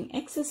rating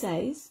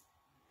exercise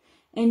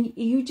and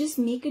you just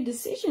make a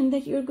decision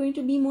that you're going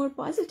to be more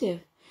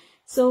positive.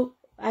 So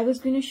I was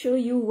going to show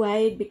you why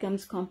it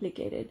becomes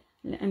complicated.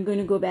 I'm going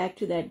to go back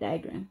to that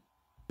diagram.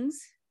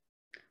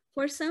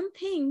 For some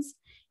things,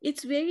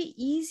 it's very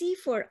easy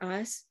for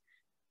us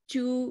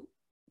to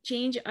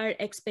change our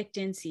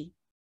expectancy.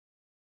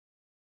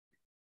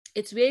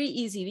 It's very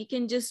easy. We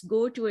can just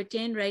go to a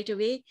 10 right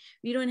away.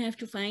 We don't have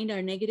to find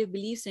our negative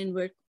beliefs and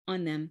work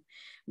on them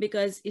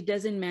because it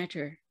doesn't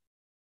matter.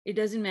 It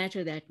doesn't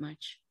matter that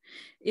much.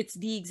 It's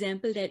the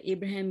example that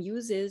Abraham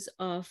uses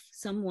of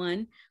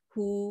someone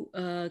who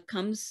who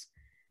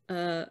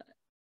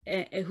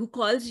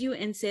calls you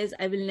and says,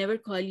 I will never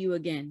call you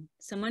again.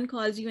 Someone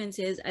calls you and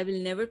says, I will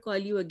never call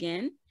you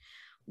again.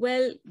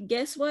 Well,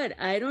 guess what?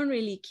 I don't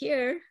really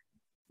care.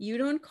 You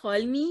don't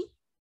call me.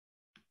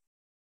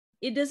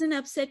 It doesn't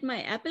upset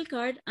my Apple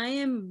cart. I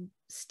am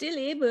still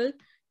able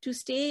to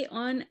stay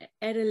on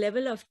at a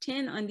level of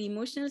 10 on the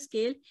emotional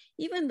scale,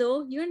 even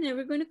though you're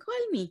never going to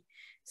call me.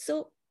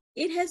 So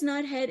it has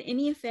not had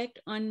any effect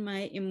on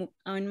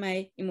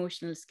my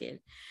emotional scale.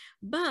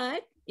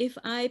 But if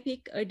I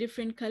pick a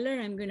different color,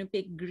 I'm going to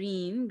pick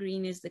green.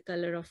 Green is the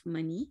color of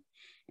money,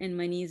 and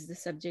money is the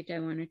subject I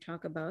want to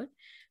talk about.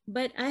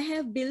 But I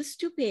have bills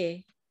to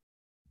pay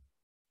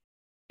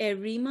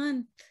every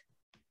month.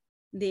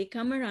 They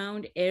come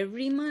around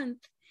every month.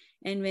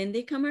 And when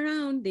they come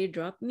around, they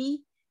drop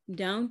me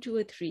down to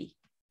a 3.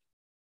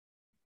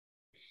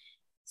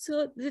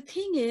 So the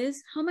thing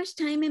is, how much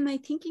time am I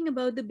thinking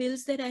about the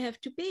bills that I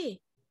have to pay?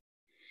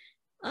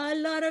 A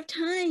lot of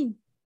time.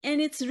 And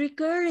it's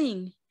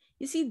recurring.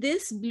 You see,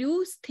 this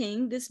blue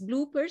thing, this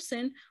blue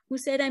person who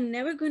said, I'm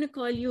never going to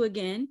call you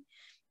again,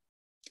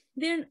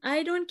 then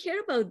I don't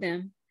care about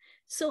them.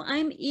 So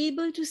I'm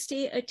able to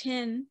stay a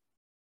 10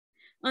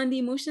 on the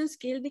emotional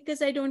scale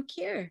because I don't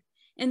care.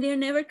 And they're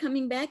never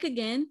coming back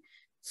again.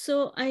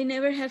 So I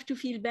never have to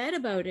feel bad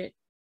about it.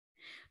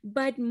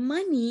 But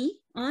money,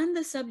 on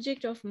the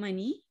subject of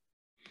money,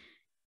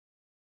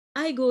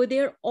 I go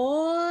there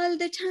all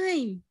the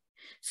time.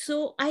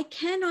 So I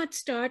cannot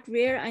start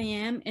where I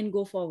am and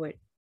go forward.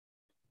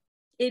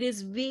 It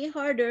is way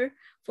harder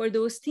for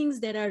those things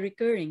that are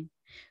recurring.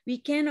 We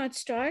cannot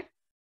start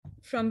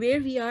from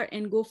where we are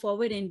and go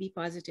forward and be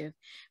positive,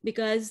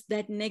 because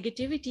that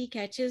negativity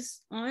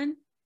catches on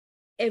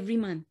every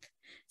month.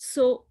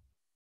 So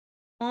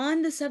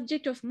on the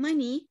subject of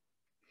money,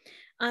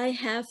 I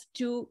have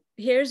to,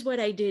 here's what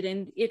I did,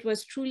 and it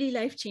was truly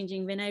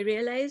life-changing. When I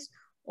realized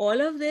all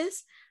of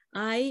this,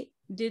 I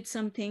did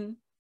something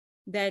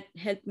that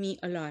helped me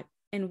a lot.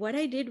 And what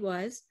I did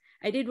was,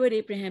 I did what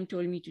Abraham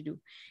told me to do.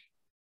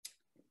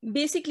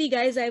 Basically,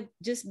 guys, I've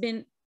just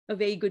been a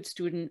very good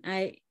student.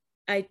 I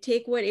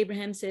take what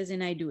Abraham says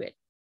and I do it.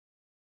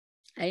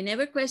 I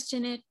never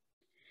question it.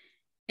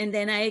 And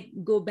then I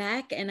go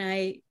back and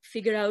I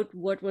figure out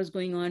what was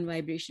going on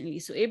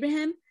vibrationally. So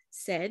Abraham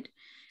said,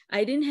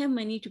 I didn't have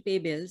money to pay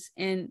bills.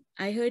 And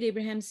I heard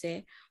Abraham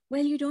say,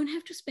 well, you don't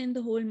have to spend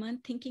the whole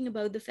month thinking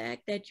about the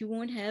fact that you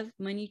won't have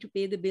money to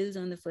pay the bills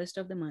on the first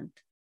of the month.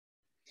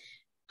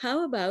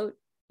 How about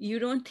you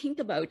don't think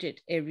about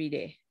it every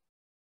day?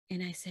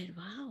 And I said,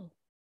 wow,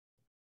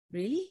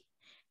 really?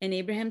 And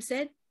Abraham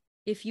said,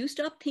 if you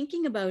stop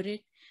thinking about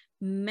it,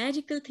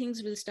 magical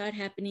things will start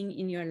happening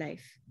in your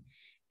life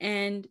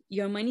and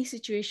your money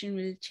situation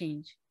will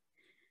change.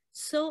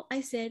 So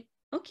I said,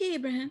 okay,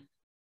 Abraham,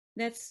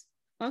 that's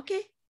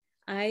okay.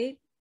 I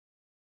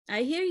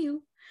hear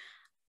you.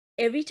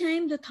 Every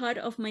time the thought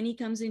of money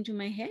comes into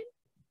my head,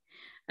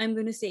 I'm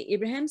going to say,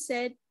 Abraham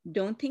said,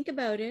 don't think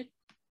about it.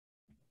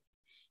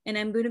 And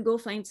I'm going to go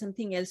find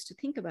something else to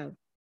think about.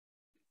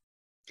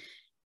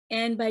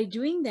 And by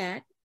doing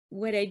that,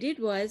 what I did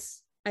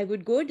was I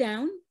would go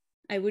down,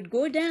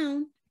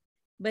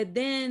 but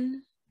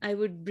then I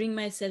would bring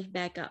myself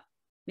back up,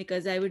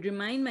 because I would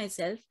remind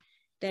myself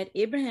that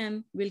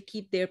Abraham will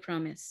keep their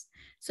promise.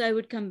 So I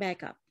would come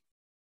back up.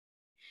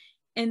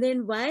 And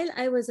then while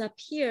I was up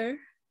here,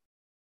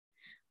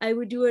 I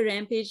would do a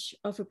rampage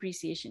of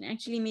appreciation.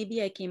 Actually,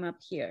 maybe I came up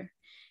here.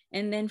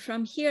 And then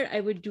from here, I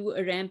would do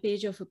a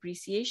rampage of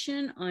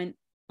appreciation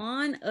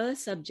on a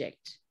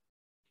subject.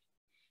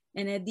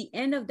 And at the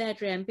end of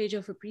that rampage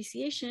of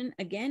appreciation,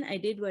 again, I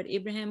did what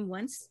Abraham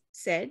once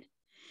said.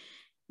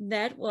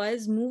 That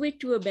was move it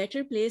to a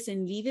better place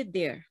and leave it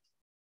there.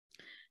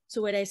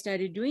 So what I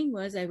started doing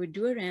was I would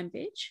do a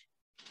rampage,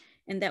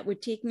 and that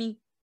would take me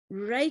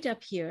right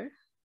up here.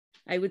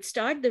 I would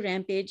start the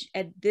rampage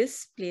at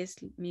this place.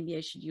 Maybe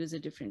I should use a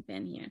different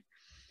pen here.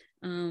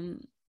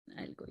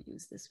 I'll go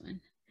use this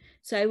one.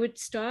 So I would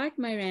start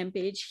my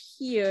rampage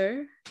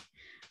here,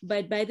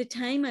 but by the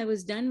time I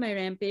was done my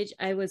rampage,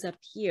 I was up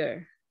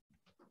here.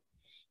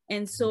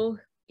 And so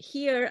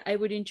here I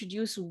would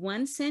introduce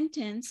one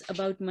sentence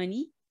about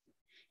money.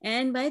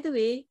 And by the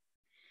way,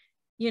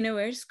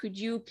 universe, could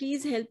you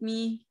please help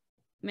me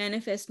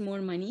manifest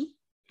more money?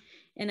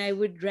 And I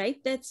would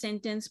write that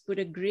sentence, put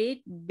a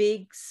great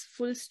big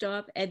full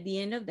stop at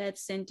the end of that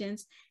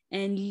sentence,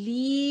 and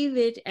leave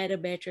it at a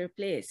better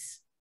place.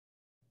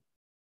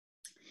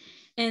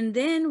 And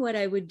then what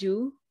I would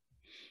do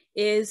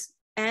is,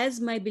 as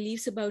my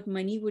beliefs about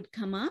money would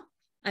come up,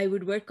 I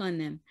would work on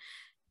them.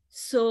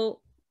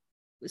 So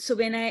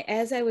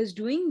as I was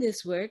doing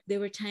this work, there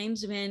were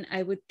times when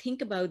I would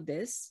think about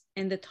this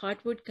and the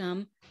thought would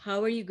come,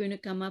 how are you going to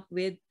come up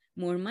with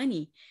more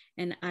money?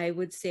 And I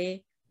would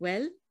say,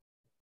 well,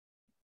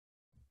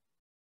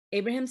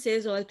 Abraham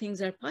says all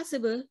things are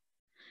possible.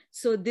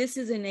 So this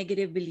is a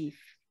negative belief.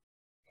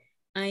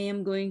 I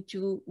am going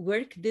to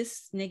work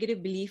this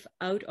negative belief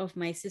out of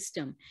my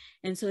system.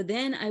 And so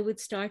then I would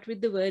start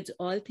with the words,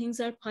 all things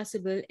are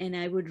possible. And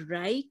I would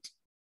write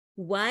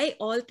why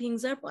all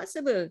things are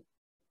possible.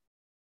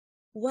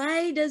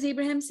 Why does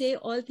Abraham say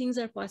all things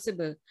are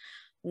possible?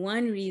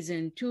 1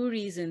 reason, 2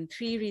 reasons,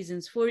 3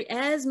 reasons, 4,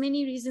 as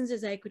many reasons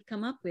as I could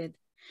come up with.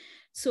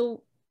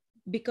 So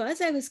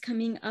because I was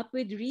coming up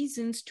with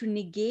reasons to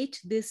negate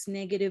this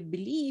negative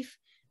belief,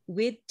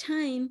 with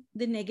time,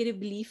 the negative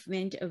belief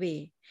went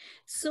away.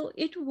 So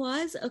it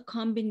was a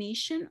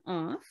combination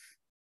of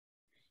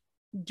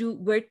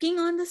working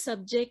on the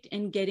subject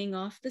and getting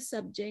off the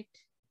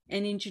subject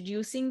and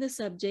introducing the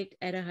subject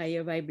at a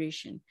higher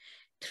vibration.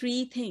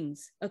 3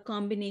 things, a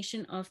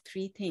combination of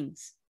 3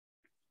 things.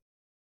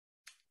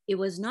 It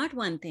was not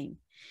one thing.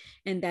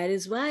 And that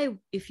is why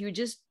if you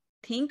just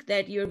think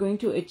that you're going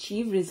to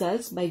achieve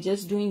results by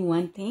just doing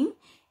one thing,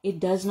 it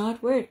does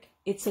not work.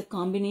 It's a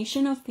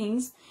combination of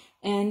things,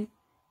 and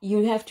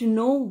you have to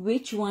know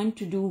which one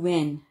to do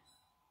when.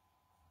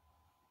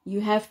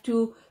 You have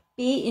to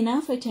pay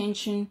enough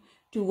attention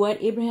to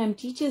what Abraham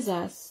teaches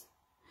us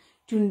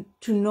to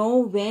know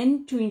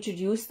when to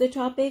introduce the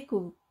topic,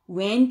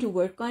 when to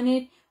work on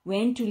it,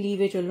 when to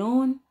leave it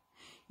alone.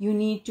 You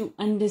need to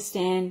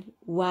understand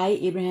why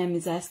Abraham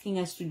is asking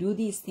us to do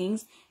these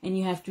things, and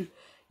you have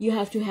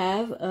to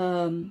have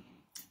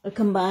a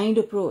combined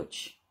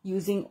approach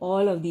using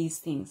all of these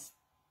things.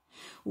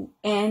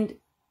 And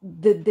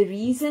the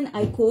reason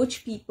I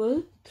coach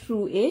people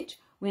through it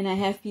when I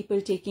have people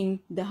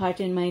taking the Heart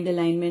and Mind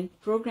Alignment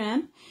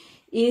program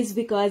is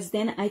because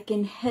then I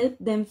can help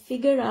them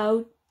figure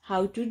out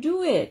how to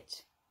do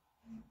it.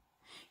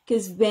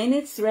 Because when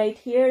it's right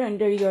here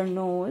under your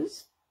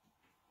nose,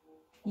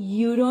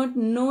 you don't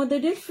know the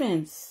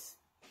difference.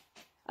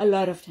 a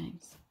lot of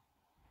times.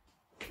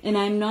 And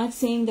I'm not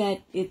saying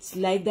that it's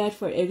like that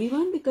for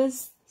everyone,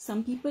 because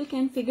some people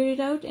can figure it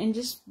out and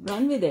just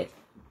run with it.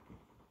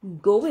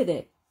 Go with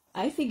it.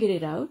 I figured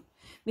it out.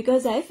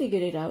 Because I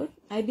figured it out,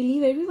 I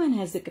believe everyone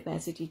has the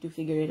capacity to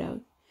figure it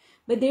out.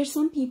 But there's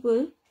some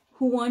people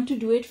who want to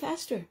do it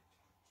faster.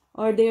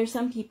 Or there are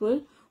some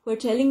people who are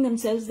telling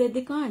themselves that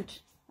they can't.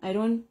 I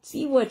don't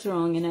see what's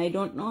wrong and I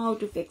don't know how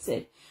to fix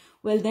it.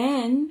 Well,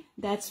 then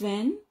that's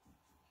when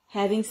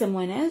having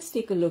someone else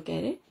take a look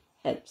at it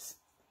helps.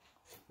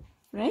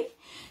 Right?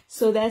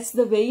 So that's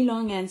the very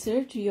long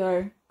answer to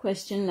your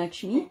question,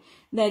 Lakshmi,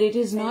 that it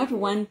is not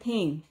one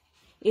thing.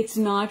 It's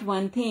not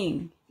one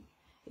thing.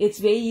 It's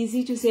very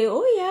easy to say,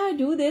 oh yeah,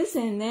 do this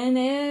and then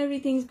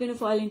everything's going to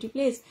fall into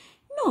place.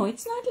 No,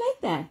 it's not like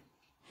that.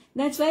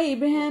 That's why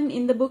Abraham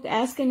in the book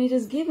Ask and It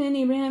Is Given,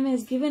 Abraham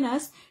has given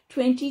us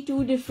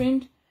 22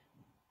 different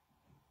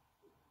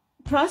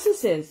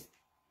processes.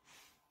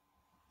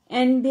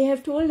 And they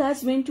have told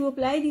us when to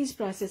apply these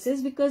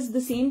processes, because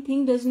the same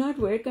thing does not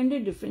work under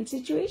different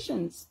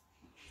situations.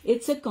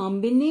 It's a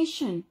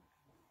combination.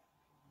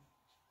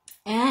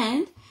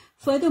 And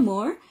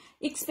furthermore,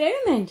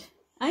 experiment.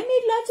 I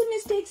made lots of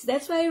mistakes.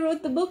 That's why I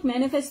wrote the book,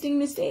 Manifesting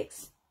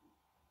Mistakes.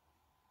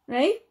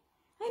 Right?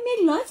 I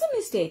made lots of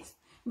mistakes,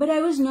 but I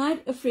was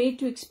not afraid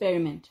to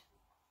experiment.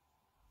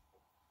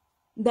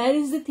 That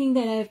is the thing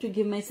that I have to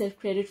give myself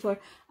credit for.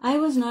 I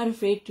was not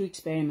afraid to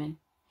experiment.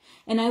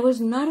 And I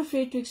was not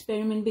afraid to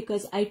experiment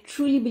because I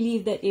truly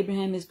believe that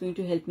Abraham is going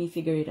to help me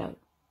figure it out.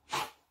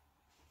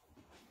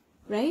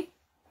 Right?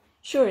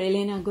 Sure,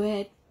 Elena, go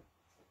ahead.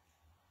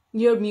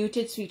 You're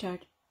muted,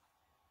 sweetheart.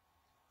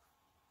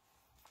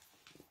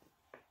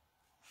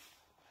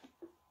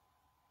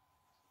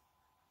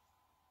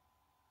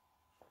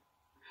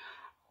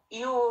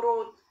 You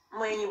wrote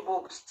many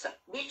books.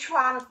 Which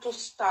one to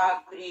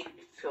start read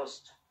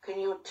first?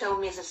 Can you tell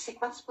me the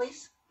sequence,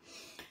 please?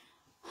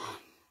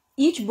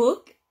 Each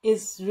book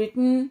is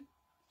written.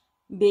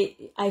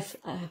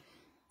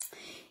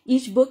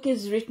 Each book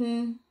is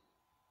written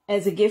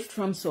as a gift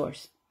from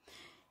source.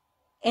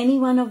 Any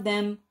one of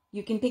them,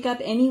 you can pick up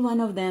any one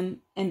of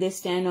them, and they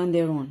stand on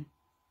their own.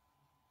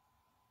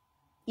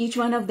 Each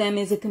one of them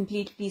is a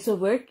complete piece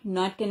of work,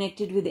 not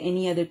connected with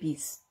any other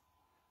piece.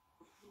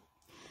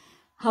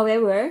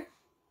 However,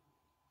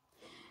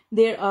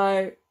 there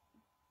are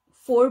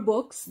 4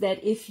 books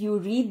that if you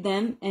read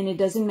them, and it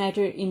doesn't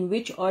matter in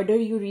which order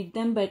you read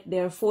them, but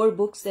there are 4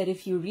 books that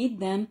if you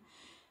read them,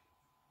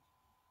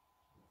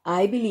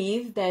 I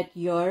believe that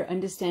your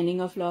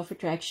understanding of law of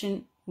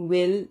attraction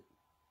will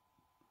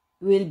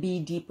be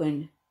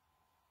deepened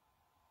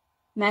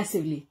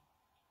massively.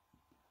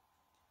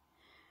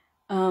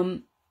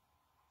 I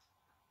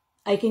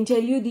can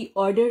tell you the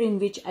order in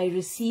which I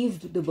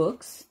received the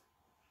books,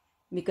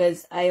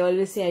 because I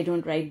always say I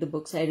don't write the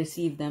books, I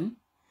receive them.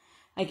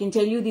 I can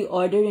tell you the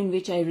order in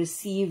which I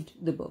received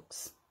the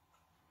books.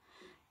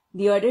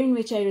 The order in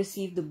which I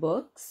received the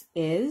books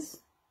is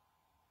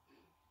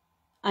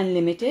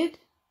Unlimited,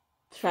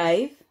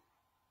 Thrive,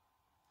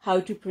 How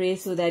to Pray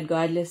So That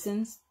God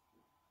Listens,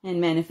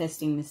 and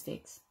Manifesting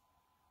Mistakes.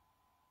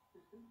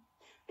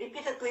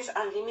 Repeat it, please.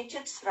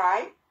 Unlimited,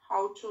 Thrive,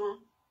 How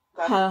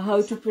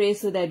to Pray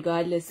So That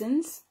God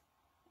Listens,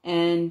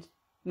 and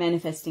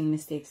Manifesting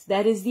Mistakes.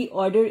 That is the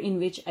order in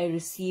which I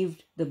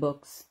received the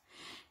books.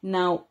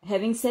 Now,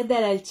 having said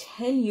that, I'll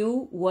tell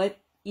you what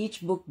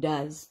each book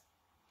does.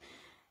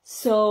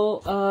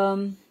 So,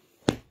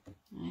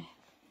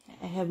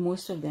 I have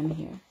most of them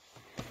here.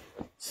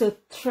 So,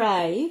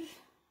 Thrive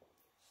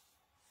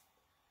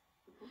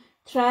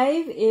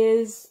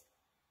is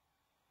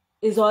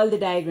all the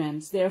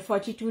diagrams. There are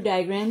 42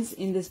 diagrams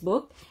in this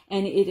book,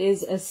 and it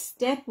is a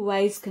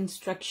stepwise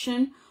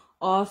construction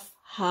of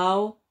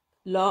how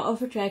law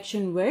of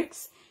attraction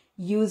works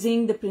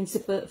using the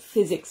principle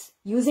physics,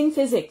 using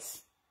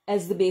physics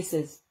as the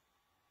basis.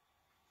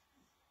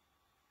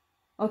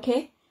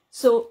 Okay,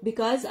 so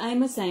because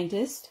I'm a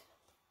scientist,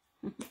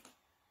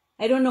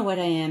 I don't know what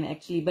I am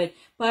actually, but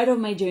part of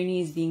my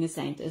journey is being a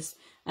scientist.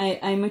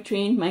 I'm a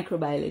trained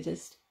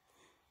microbiologist.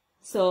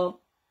 So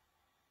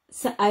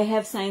I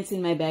have science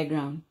in my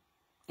background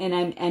and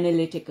I'm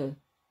analytical.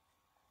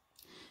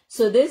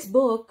 So this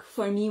book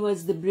for me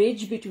was the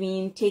bridge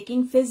between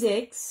taking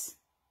physics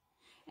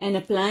and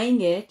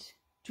applying it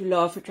to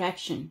law of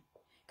attraction,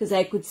 because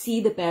I could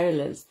see the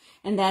parallels.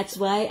 And that's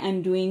why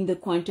I'm doing the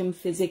quantum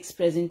physics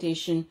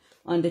presentation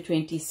on the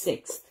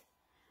 26th,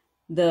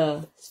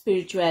 the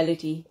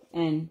spirituality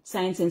and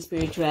science and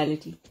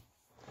spirituality.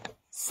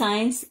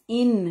 Science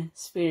in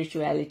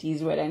spirituality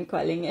is what I'm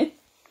calling it.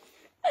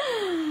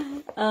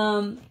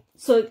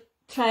 So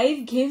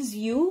Thrive gives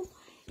you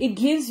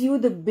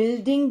the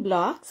building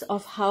blocks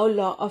of how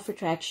law of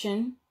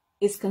attraction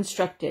is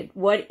constructed.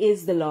 What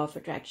is the law of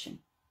attraction?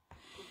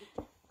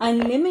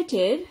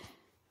 Unlimited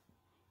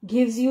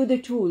gives you the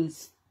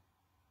tools.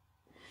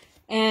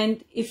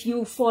 And if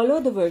you follow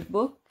the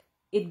workbook,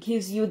 it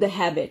gives you the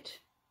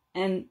habit.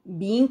 And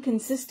being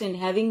consistent,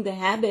 having the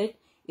habit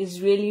is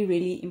really,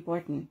 really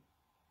important.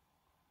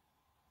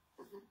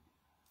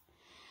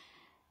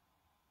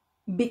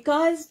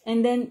 because,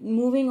 and then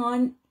moving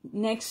on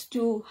next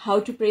to how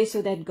to pray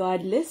so that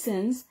God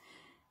listens,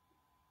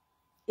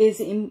 is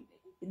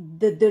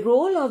the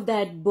role of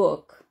that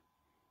book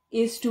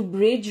is to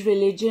bridge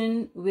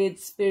religion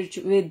with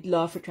with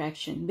law of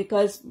attraction,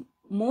 because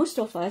most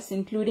of us,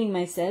 including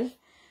myself,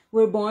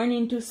 were born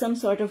into some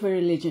sort of a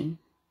religion,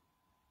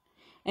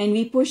 and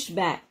we pushed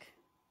back.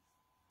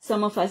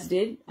 Some of us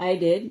did, I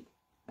did,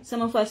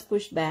 some of us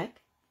pushed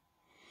back.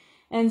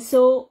 And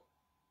so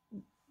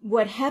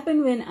what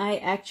happened when I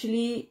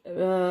actually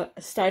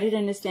started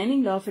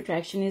understanding law of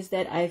attraction is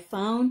that I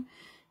found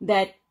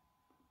that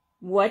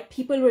what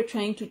people were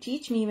trying to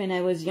teach me when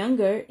I was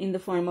younger in the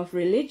form of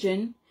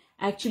religion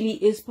actually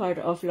is part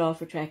of law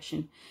of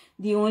attraction.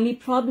 The only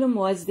problem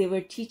was they were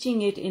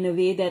teaching it in a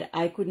way that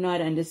I could not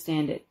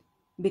understand it,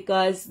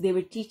 because they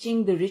were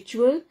teaching the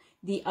ritual,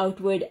 the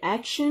outward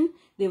action.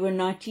 They were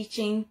not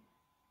teaching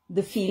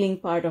the feeling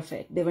part of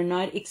it. They were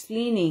not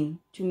explaining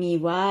to me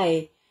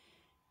why,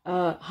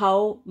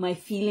 how my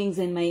feelings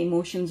and my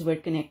emotions were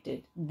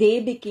connected.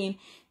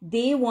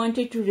 They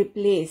wanted to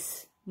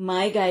replace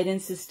my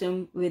guidance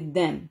system with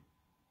them.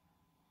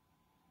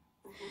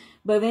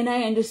 But when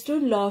I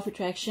understood law of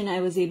attraction,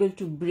 I was able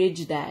to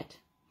bridge that.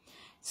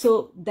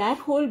 So that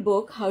whole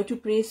book, How to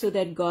Pray So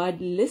That God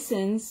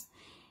Listens,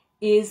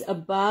 is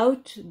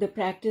about the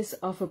practice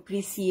of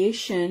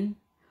appreciation,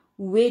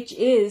 which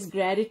is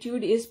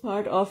gratitude is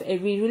part of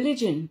every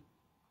religion.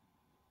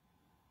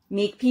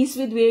 Make peace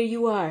with where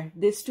you are.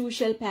 This too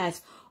shall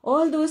pass.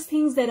 All those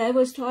things that I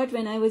was taught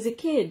when I was a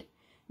kid,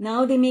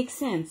 now they make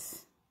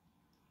sense.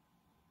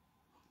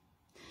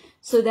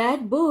 So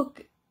that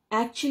book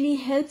actually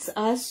helps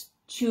us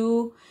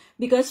to,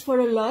 because for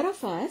a lot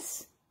of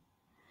us,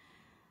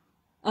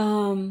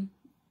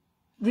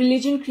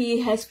 religion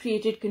has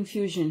created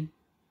confusion.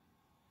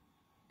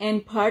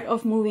 And part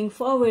of moving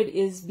forward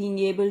is being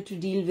able to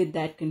deal with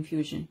that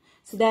confusion.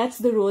 So that's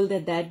the role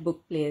that that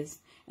book plays.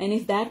 And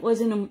if that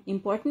wasn't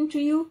important to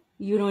you,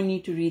 you don't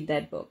need to read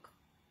that book.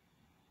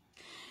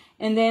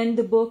 And then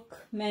the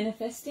book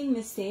Manifesting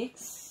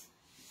Mistakes,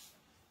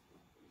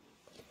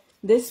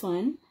 this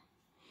one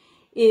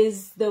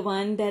is the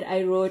one that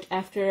I wrote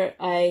after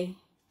I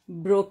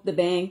broke the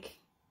bank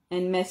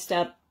and messed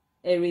up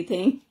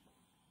everything.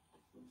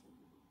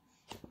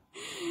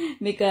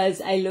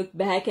 Because I looked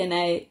back and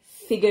I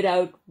figured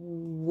out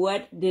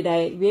where did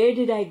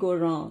I go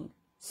wrong,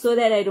 so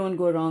that I don't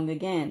go wrong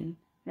again,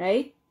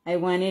 right? I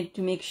wanted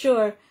to make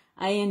sure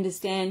I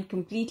understand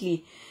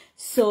completely.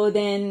 So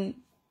then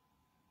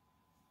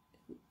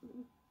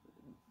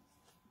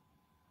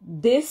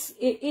this,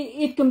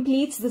 it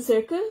completes the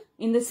circle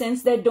in the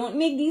sense that don't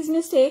make these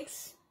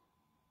mistakes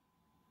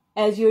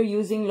as you're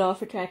using law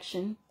of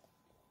attraction.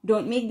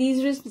 Don't make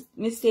these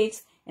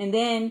mistakes, and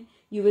then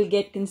you will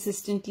get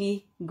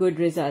consistently good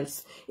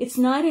results. It's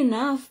not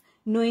enough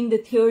knowing the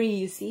theory,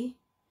 you see.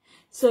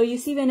 So you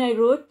see, when I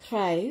wrote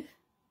Thrive,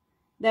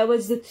 that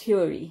was the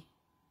theory,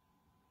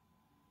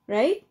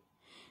 right?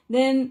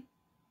 Then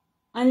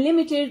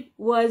Unlimited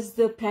was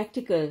the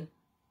practical.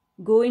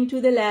 Go into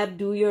the lab,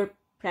 do your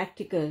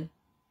practical.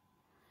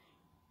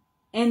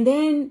 And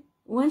then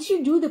once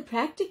you do the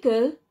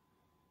practical,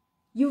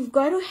 you've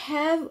got to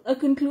have a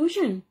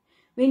conclusion.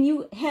 When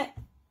you have,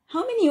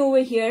 how many over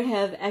here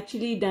have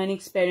actually done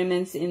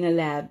experiments in a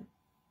lab?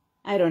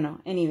 I don't know.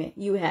 Anyway,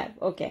 you have.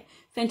 Okay,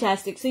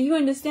 fantastic. So you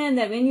understand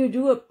that when you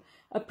do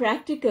a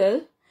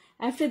practical,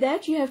 after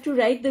that you have to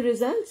write the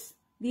results.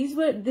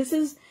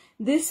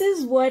 This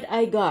is what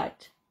I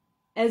got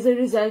as a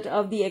result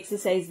of the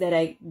exercise that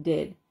I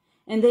did.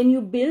 And then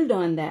you build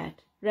on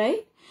that,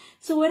 right?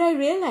 So what I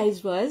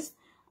realized was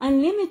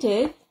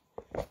Unlimited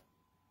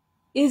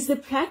is the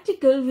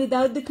practical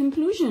without the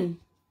conclusion.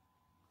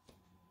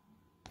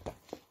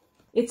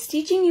 It's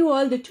teaching you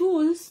all the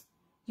tools.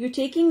 You're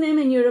taking them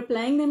and you're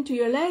applying them to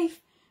your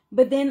life.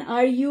 But then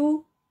are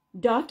you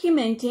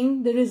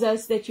documenting the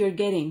results that you're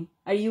getting?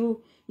 Are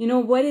you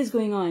what is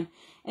going on?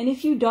 And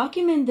if you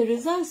document the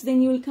results,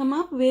 then you'll come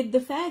up with the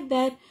fact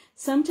that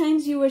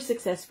sometimes you were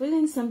successful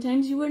and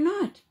sometimes you were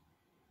not.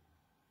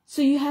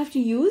 So you have to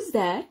use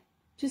that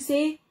to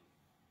say,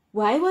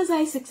 why was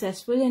I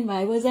successful and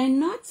why was I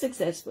not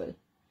successful?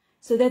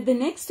 So that the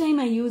next time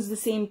I use the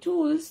same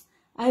tools,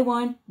 I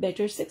want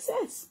better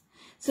success.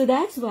 So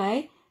that's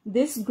why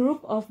this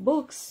group of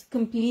books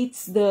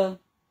completes in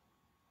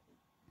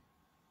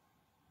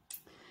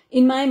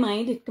my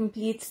mind, it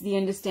completes the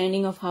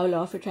understanding of how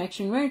law of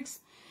attraction works.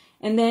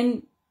 And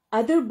then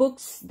other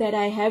books that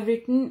I have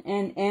written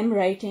and am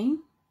writing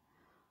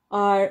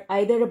are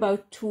either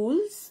about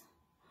tools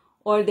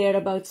or they're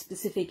about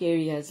specific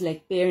areas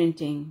like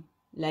parenting,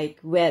 like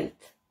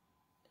wealth,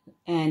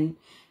 and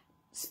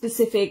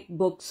specific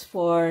books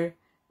for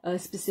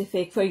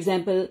specific, for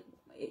example,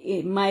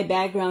 my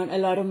background, a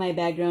lot of my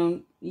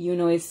background,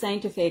 is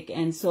scientific.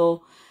 And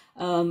so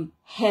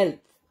health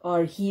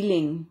or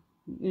healing,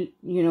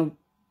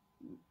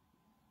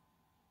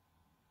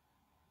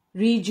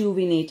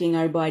 rejuvenating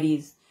our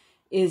bodies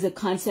is a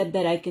concept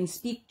that I can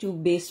speak to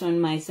based on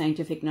my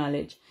scientific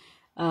knowledge.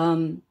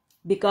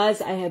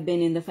 because I have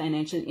been in the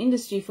financial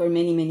industry for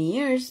many, many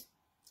years,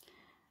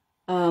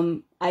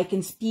 I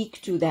can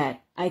speak to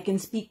that. I can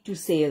speak to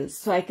sales.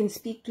 So I can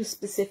speak to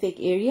specific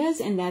areas,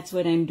 and that's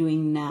what I'm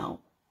doing now.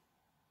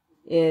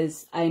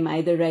 Is I'm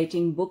either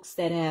writing books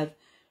that have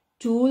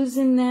tools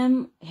in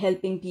them,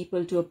 helping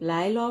people to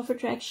apply law of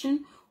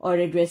attraction, or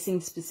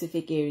addressing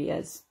specific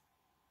areas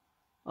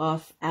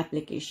of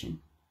application.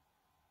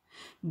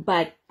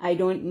 But I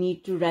don't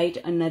need to write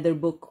another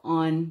book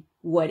on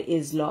what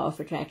is law of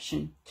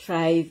attraction.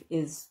 Thrive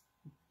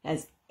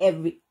has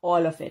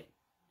all of it.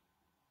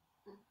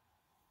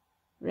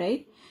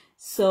 Right?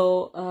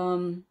 So,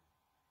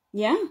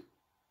 yeah.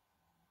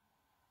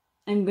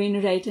 I'm going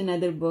to write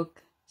another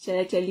book. Shall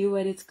I tell you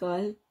what it's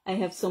called? I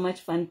have so much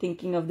fun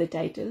thinking of the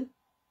title.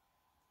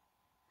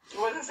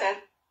 What is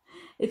that?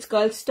 It's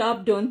called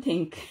Stop, Don't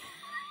Think.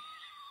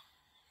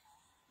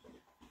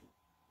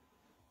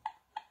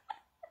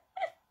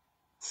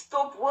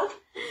 Stop what?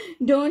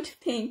 Don't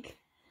think.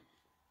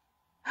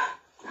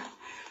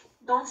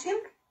 Don't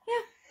think?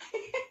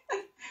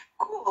 Yeah.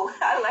 Cool.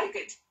 I like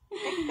it.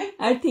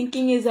 Our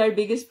thinking is our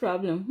biggest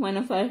problem. One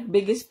of our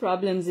biggest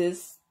problems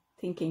is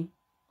thinking.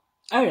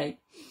 All right.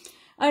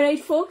 All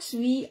right, folks,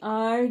 we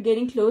are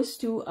getting close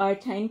to our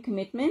time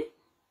commitment,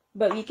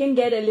 but we can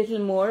get a little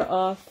more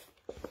of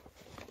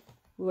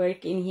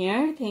work in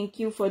here. Thank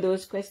you for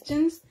those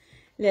questions.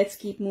 Let's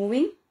keep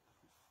moving,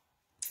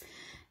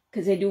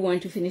 because I do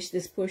want to finish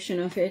this portion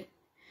of it.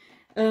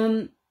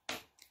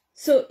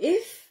 So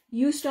if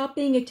you stop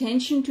paying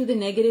attention to the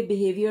negative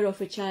behavior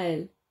of a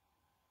child,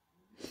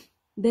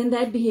 then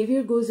that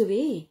behavior goes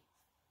away.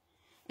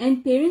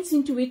 And parents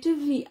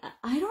intuitively,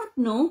 I don't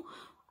know,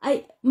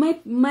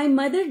 my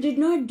mother did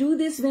not do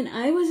this when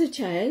I was a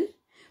child,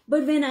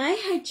 but when I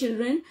had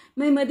children,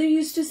 my mother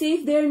used to say,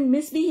 if they're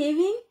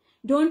misbehaving,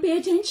 don't pay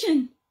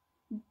attention.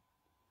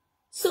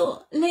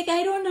 So, like,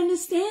 I don't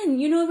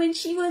understand. You know, when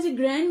she was a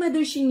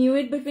grandmother, she knew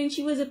it, but when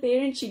she was a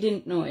parent, she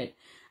didn't know it.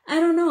 I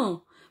don't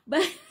know,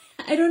 but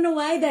I don't know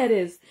why that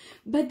is.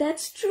 But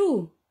that's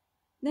true.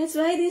 That's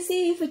why they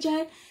say if a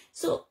child...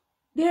 So,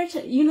 there,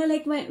 you know,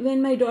 like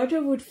when my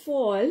daughter would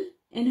fall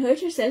and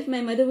hurt herself,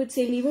 my mother would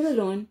say, leave her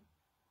alone.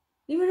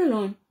 Leave her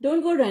alone.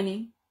 Don't go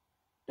running.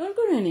 Don't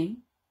go running.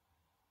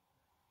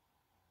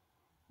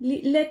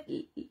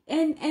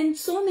 And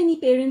so many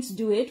parents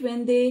do it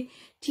when they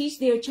teach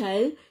their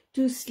child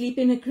to sleep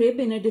in a crib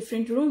in a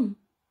different room.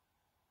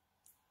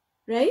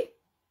 Right?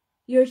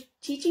 You're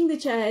teaching the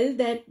child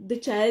that the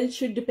child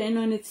should depend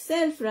on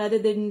itself rather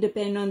than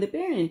depend on the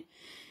parent.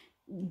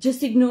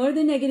 Just ignore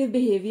the negative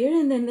behavior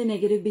and then the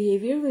negative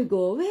behavior will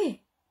go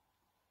away.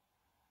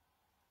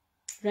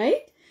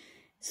 Right?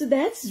 So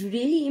that's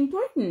really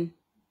important.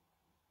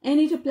 And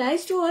it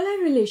applies to all our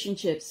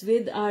relationships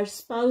with our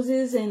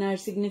spouses and our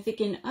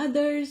significant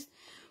others,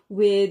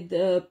 with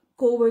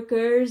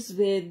co-workers,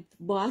 with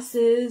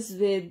bosses,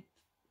 with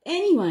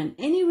anyone,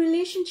 any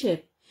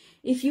relationship.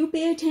 If you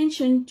pay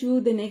attention to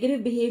the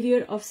negative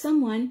behavior of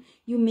someone,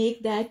 you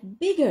make that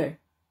bigger.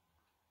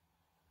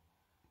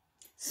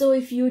 So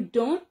if you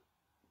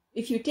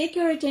take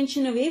your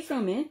attention away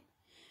from it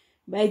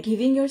by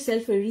giving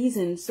yourself a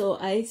reason, so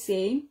I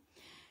say,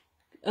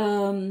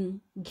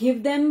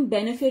 give them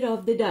benefit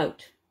of the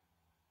doubt.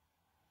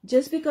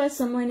 Just because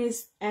someone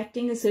is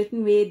acting a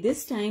certain way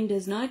this time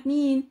does not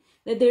mean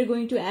that they're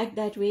going to act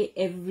that way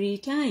every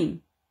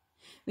time.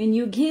 When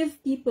you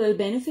give people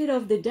benefit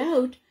of the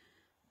doubt,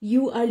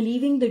 you are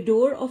leaving the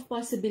door of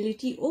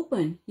possibility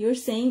open. You're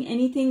saying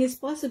anything is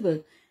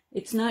possible.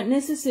 It's not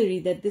necessary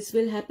that this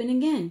will happen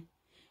again.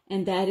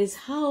 And that is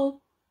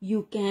how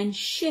you can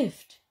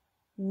shift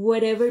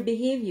whatever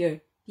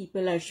behavior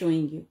people are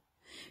showing you.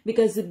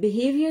 Because the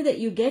behavior that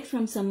you get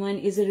from someone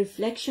is a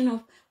reflection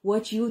of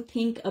what you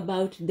think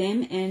about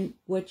them and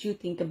what you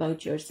think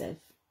about yourself.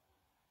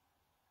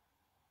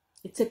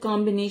 It's a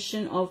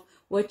combination of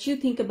what you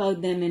think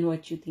about them and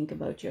what you think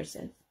about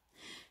yourself.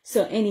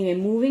 So anyway,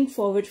 moving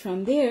forward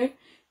from there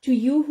to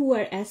you who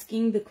are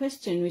asking the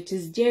question, which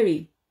is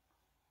Jerry.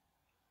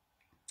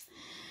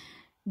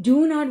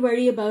 Do not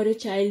worry about a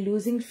child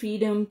losing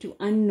freedom to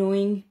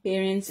unknowing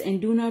parents,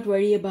 and do not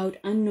worry about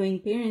unknowing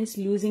parents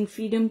losing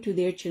freedom to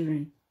their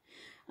children.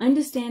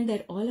 Understand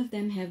that all of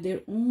them have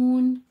their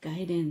own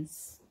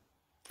guidance.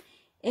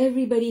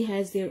 Everybody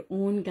has their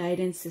own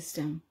guidance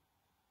system.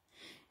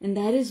 And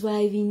that is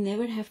why we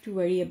never have to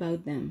worry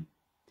about them.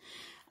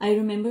 I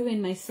remember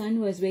when my son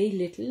was very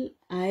little,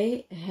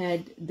 I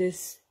had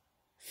this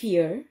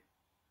fear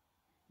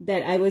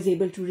that I was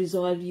able to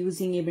resolve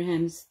using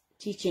Abraham's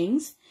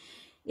teachings,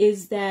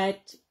 is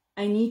that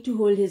I need to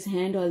hold his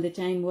hand all the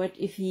time. What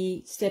if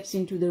he steps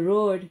into the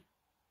road?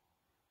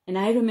 And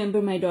I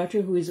remember my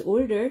daughter, who is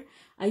older,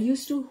 I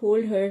used to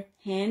hold her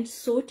hand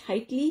so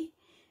tightly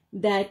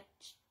that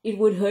it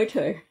would hurt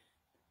her.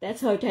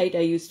 That's how tight I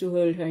used to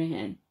hold her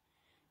hand.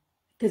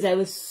 Because I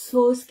was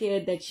so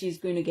scared that she's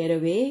going to get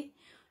away,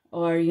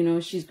 or, you know,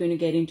 she's going to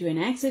get into an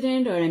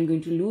accident, or I'm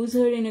going to lose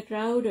her in a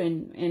crowd,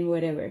 and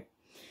whatever.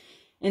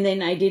 And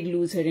then I did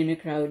lose her in a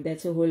crowd.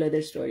 That's a whole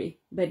other story.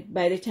 But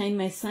by the time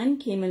my son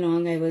came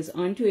along, I was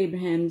onto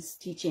Abraham's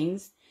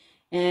teachings,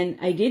 and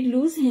I did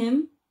lose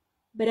him,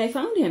 but I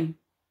found him.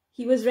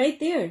 He was right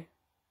there,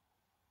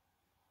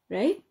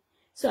 right?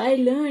 So I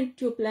learned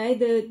to apply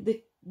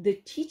the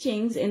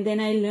teachings, and then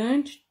I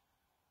learned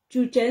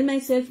to tell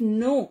myself,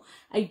 no,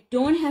 I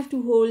don't have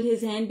to hold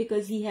his hand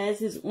because he has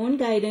his own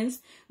guidance,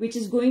 which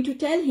is going to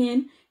tell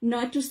him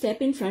not to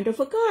step in front of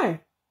a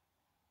car.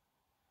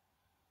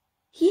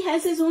 He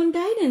has his own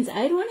guidance.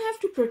 I don't have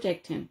to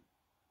protect him.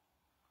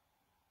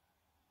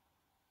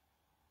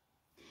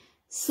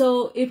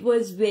 So it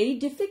was very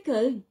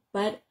difficult,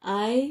 but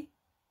I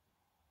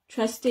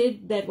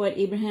trusted that what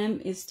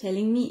Abraham is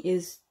telling me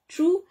is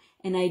true,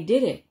 and I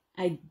did it.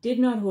 I did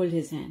not hold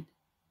his hand.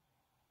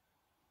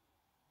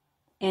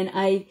 And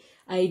I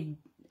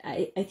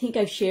think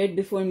I've shared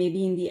before,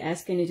 maybe in the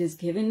Ask and It Is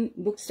Given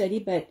book study,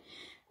 but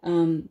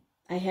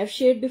I have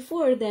shared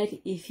before that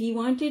if he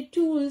wanted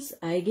tools,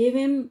 I gave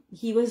him.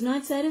 He was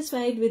not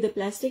satisfied with a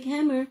plastic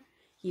hammer.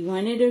 He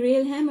wanted a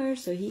real hammer,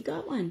 so he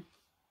got one.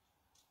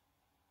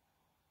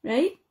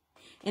 Right?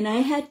 And I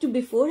had to,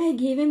 before I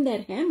gave him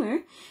that hammer,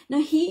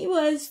 now he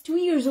was 2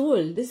 years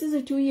old. This is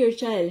a 2-year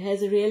child,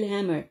 has a real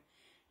hammer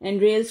and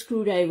real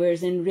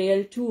screwdrivers and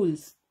real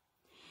tools.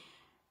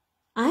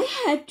 I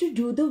had to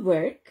do the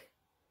work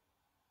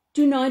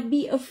to not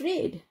be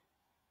afraid.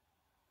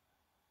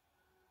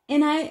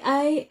 And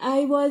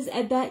I was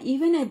at that,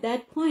 even at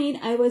that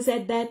point, I was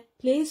at that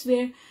place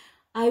where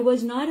I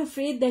was not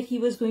afraid that he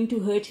was going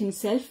to hurt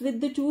himself with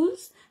the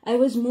tools. I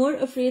was more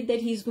afraid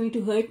that he's going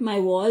to hurt my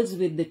walls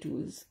with the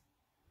tools.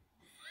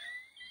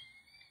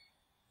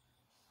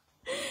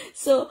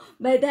 So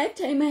by that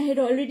time, I had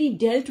already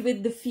dealt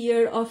with the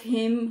fear of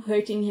him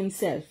hurting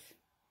himself.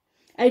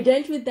 I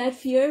dealt with that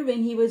fear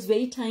when he was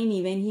very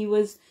tiny, when he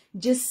was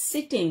just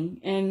sitting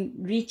and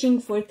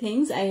reaching for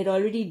things. I had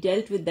already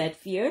dealt with that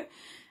fear.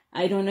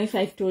 I don't know if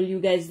I've told you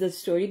guys the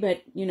story,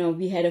 but, you know,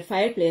 we had a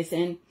fireplace,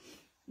 and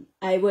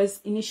I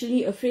was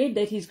initially afraid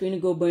that he's going to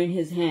go burn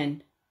his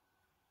hand.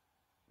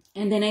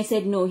 And then I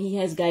said, no, he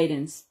has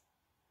guidance.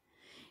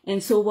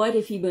 And so what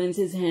if he burns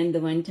his hand the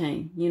one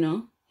time, you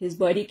know? His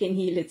body can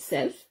heal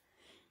itself.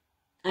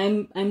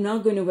 I'm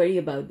not going to worry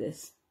about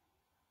this.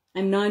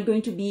 I'm not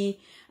going to be,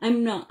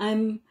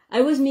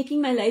 I was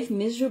making my life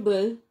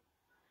miserable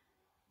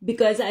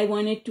because I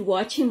wanted to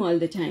watch him all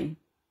the time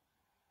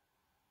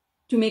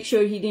to make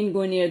sure he didn't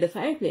go near the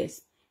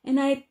fireplace.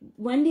 And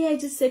one day I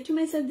just said to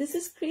myself, this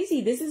is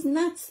crazy. This is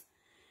nuts.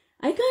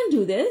 I can't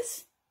do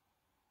this.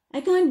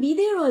 I can't be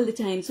there all the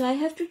time. So I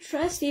have to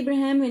trust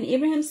Abraham. When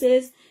Abraham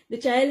says the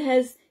child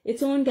has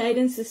its own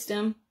guidance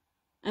system,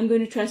 I'm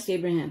going to trust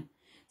Abraham.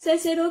 So I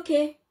said,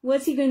 okay,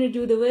 what's he going to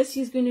do? The worst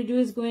he's going to do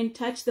is go and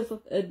touch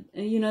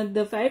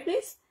the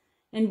fireplace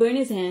and burn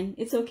his hand.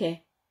 It's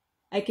okay.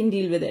 I can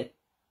deal with it.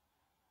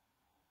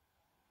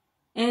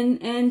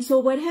 And so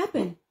what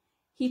happened?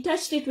 He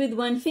touched it with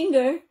one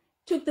finger,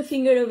 took the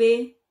finger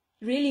away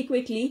really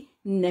quickly,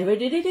 never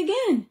did it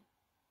again.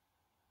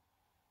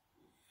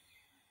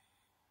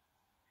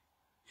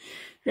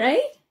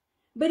 Right?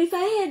 But if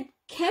I had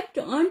kept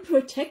on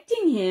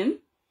protecting him,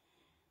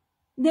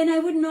 then I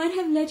would not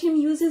have let him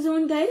use his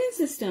own guidance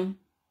system.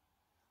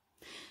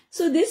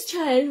 So this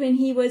child, when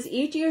he was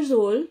 8 years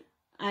old,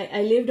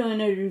 I lived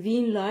on a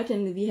ravine lot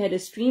and we had a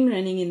stream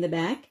running in the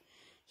back.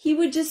 He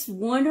would just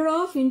wander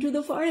off into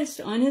the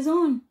forest on his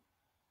own.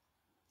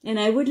 And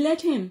I would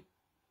let him,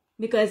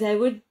 because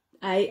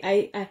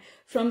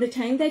from the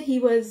time that he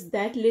was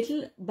that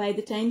little, by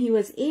the time he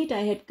was 8, I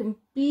had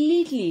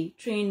completely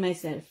trained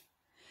myself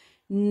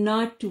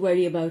not to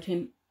worry about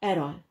him at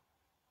all.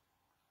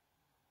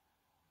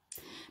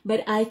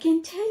 But I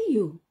can tell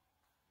you,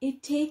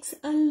 it takes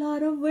a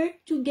lot of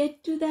work to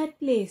get to that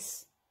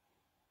place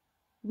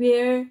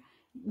where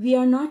we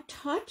are not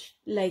taught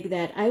like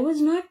that. I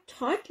was not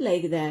taught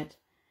like that.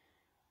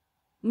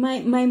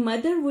 My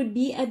mother would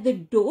be at the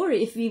door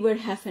if we were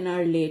half an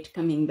hour late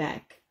coming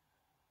back,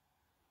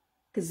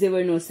 because there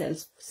were no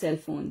cell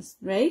phones,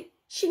 right?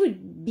 She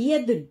would be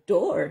at the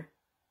door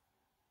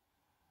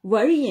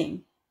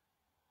worrying.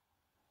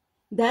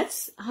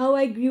 That's how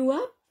I grew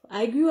up.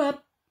 I grew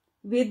up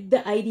with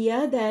the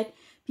idea that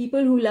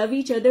people who love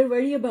each other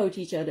worry about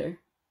each other.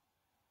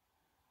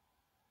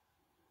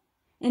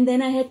 And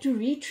then I had to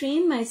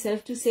retrain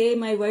myself to say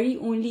my worry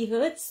only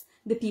hurts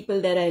the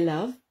people that I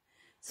love.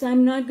 So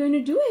I'm not going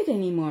to do it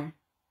anymore.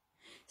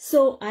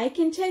 So I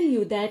can tell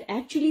you that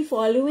actually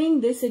following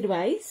this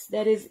advice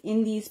that is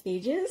in these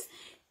pages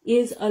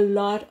is a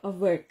lot of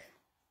work.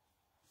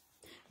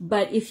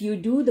 But if you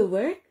do the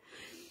work,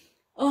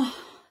 oh,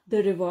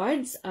 the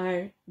rewards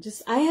are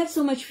just, I have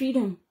so much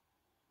freedom.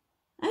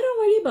 I don't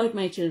worry about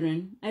my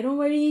children. I don't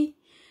worry.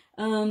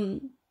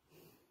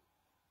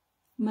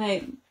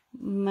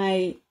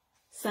 My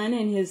son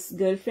and his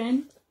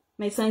girlfriend,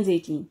 my son's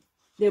 18.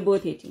 They're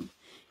both 18.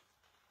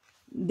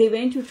 They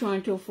went to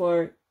Toronto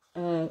for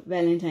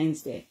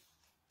Valentine's Day.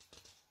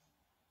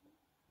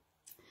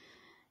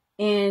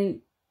 And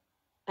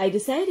I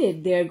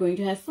decided they are going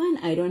to have fun.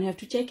 I don't have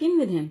to check in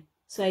with him.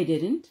 So I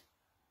didn't.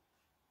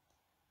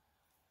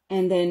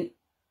 And then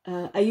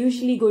I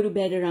usually go to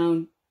bed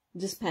around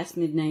just past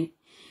midnight.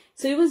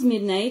 So it was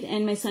midnight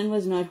and my son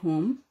was not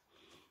home.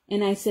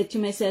 And I said to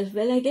myself,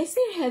 well, I guess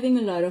they're having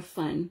a lot of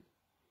fun.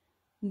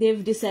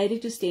 They've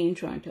decided to stay in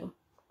Toronto.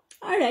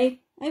 All right.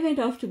 I went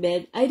off to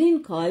bed. I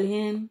didn't call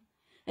him.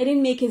 I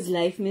didn't make his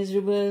life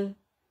miserable.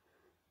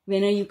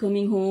 When are you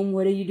coming home?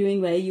 What are you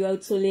doing? Why are you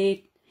out so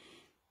late?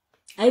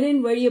 I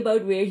didn't worry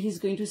about where he's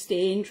going to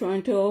stay in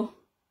Toronto.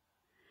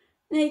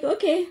 Like,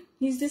 okay,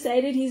 he's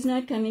decided he's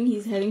not coming.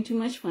 He's having too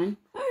much fun.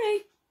 All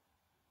right.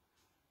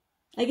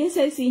 I guess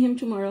I'll see him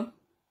tomorrow.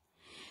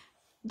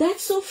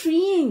 That's so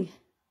freeing.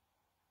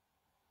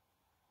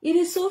 It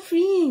is so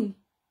freeing.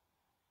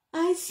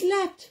 I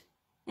slept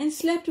and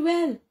slept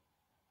well.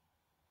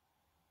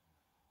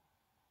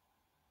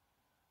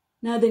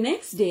 Now the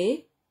next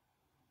day,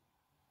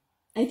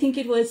 I think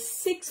it was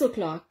 6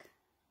 o'clock,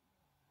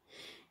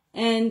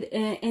 and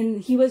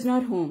he was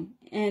not home.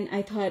 And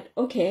I thought,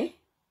 okay,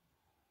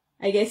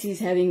 I guess he's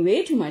having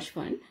way too much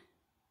fun.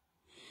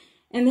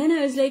 And then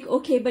I was like,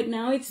 okay, but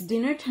now it's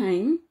dinner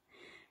time.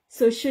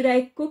 So should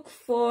I cook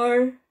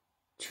for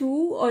 2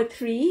 or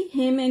 3,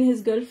 him and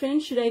his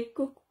girlfriend? Should I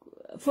cook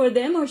for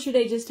them or should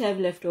I just have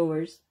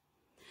leftovers?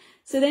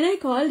 So then I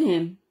called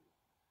him.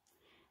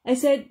 I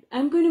said,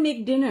 I'm going to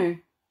make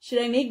dinner.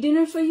 Should I make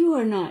dinner for you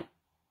or not?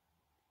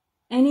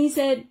 And he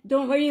said,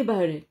 don't worry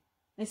about it.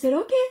 I said,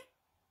 okay,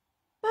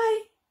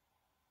 bye.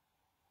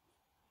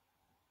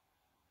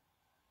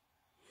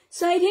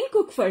 So I didn't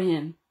cook for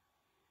him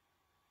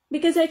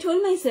because I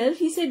told myself,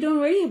 he said, don't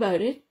worry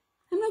about it.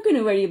 I'm not going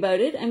to worry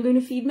about it. I'm going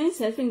to feed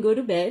myself and go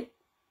to bed.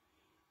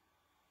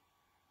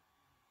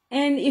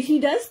 And if he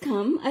does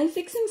come, I'll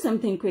fix him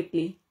something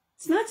quickly.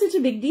 It's not such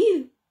a big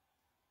deal.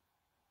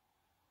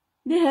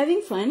 They're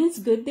having fun. It's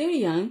good. They're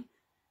young.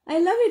 I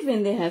love it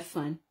when they have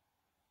fun.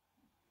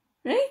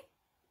 Right?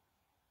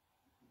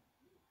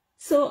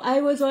 So I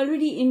was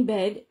already in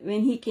bed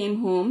when he came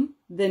home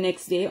the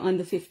next day on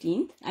the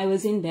 15th. I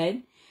was in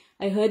bed.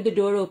 I heard the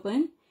door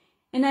open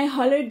and I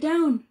hollered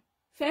down,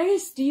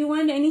 Ferris, do you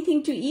want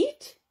anything to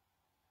eat?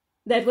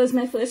 That was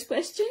my first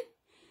question.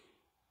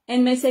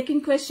 And my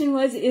second question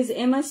was, is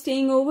Emma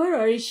staying over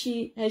or has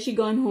she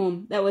gone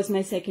home? That was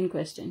my second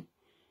question.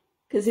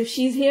 Because if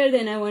she's here,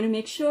 then I want to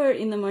make sure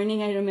in the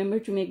morning I remember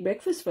to make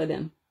breakfast for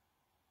them.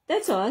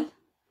 That's all.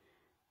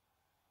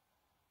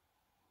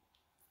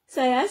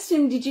 So I asked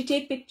him, did you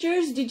take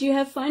pictures? Did you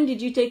have fun?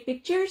 Did you take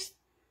pictures?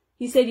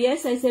 He said,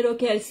 yes. I said,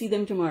 okay, I'll see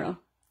them tomorrow.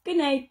 Good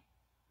night.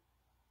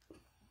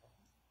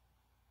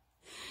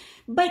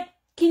 But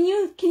can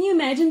you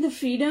imagine the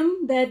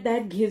freedom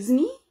that gives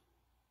me?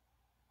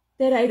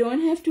 That I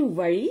don't have to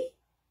worry?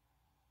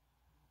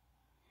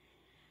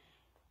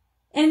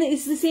 And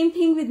it's the same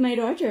thing with my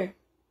daughter.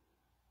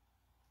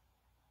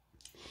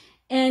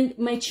 And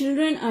my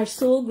children are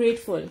so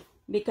grateful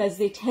because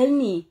they tell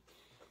me,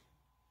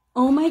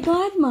 oh my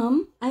God,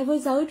 Mom, I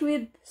was out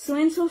with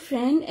so-and-so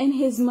friend and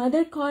his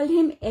mother called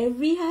him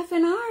every half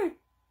an hour.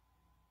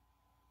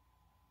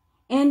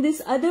 And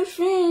this other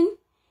friend,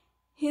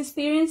 his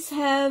parents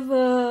have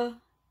the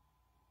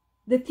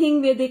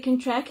thing where they can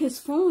track his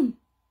phone.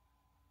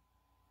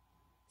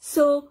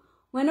 So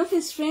one of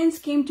his friends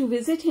came to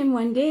visit him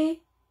one day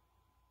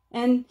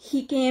and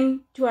he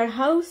came to our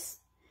house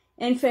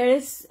and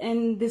Ferris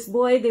and this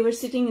boy, they were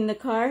sitting in the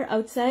car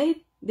outside.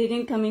 They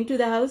didn't come into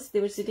the house. They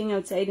were sitting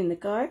outside in the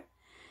car.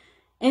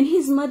 And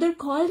his mother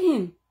called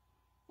him.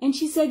 And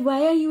she said,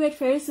 why are you at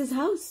Ferris's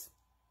house?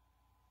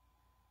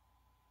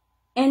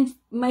 And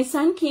my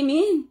son came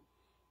in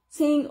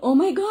saying, oh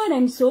my God,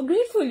 I'm so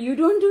grateful. You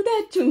don't do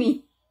that to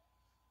me.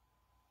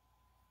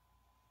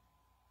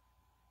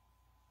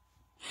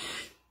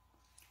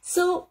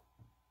 So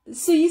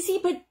you see,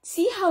 but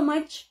see how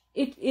much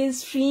it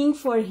is freeing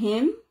for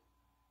him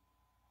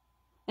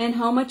and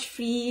how much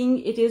freeing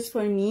it is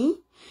for me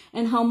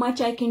and how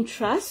much I can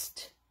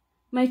trust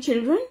my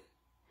children.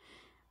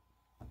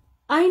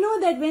 I know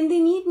that when they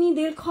need me,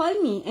 they'll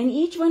call me and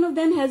each one of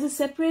them has a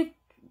separate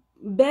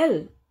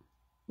bell,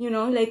 you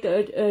know, like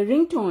a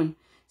ringtone.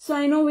 So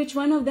I know which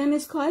one of them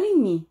is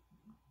calling me.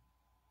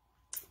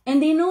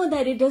 And they know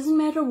that it doesn't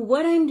matter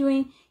what I'm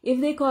doing.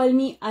 If they call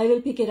me, I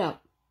will pick it up.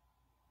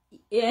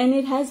 And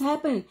it has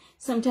happened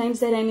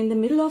sometimes that I'm in the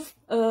middle of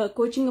a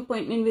coaching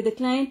appointment with a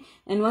client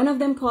and one of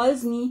them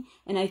calls me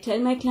and I tell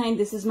my client,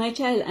 this is my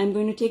child, I'm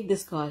going to take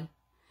this call.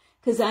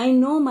 Because I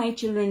know my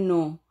children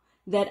know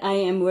that I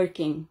am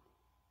working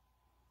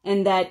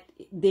and that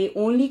they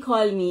only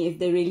call me if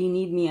they really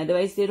need me.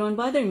 Otherwise, they don't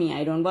bother me.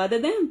 I don't bother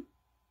them.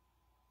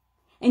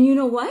 And you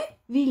know what?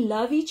 We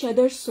love each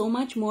other so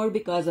much more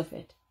because of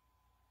it.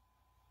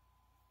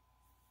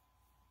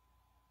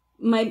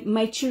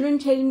 My children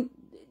tell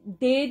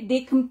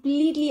they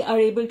completely are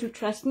able to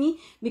trust me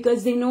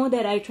because they know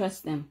that I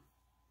trust them.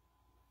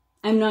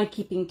 I'm not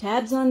keeping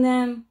tabs on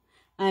them.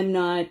 I'm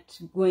not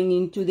going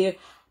into their...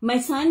 My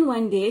son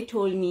one day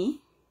told me,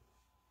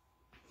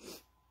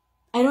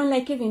 I don't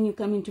like it when you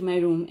come into my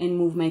room and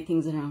move my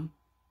things around.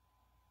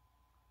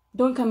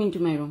 Don't come into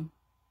my room.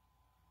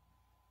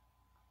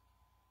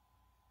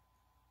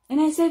 And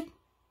I said,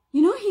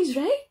 you know, he's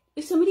right.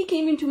 If somebody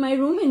came into my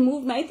room and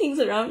moved my things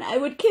around, I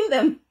would kill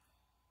them.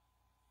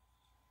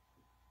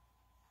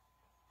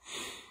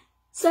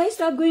 So I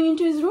stopped going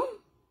into his room.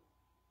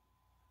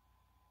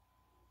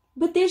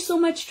 But there's so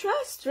much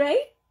trust,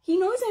 right? He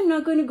knows I'm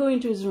not going to go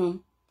into his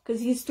room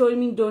because he's told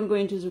me don't go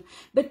into his room.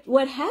 But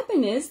what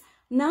happened is,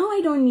 now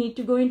I don't need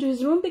to go into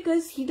his room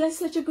because he does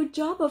such a good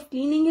job of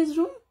cleaning his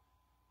room.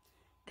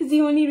 Because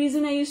the only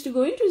reason I used to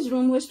go into his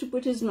room was to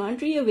put his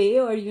laundry away,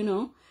 or, you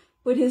know,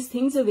 put his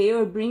things away,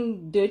 or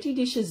bring dirty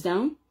dishes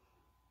down.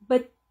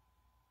 But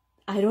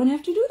I don't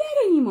have to do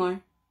that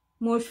anymore.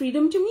 More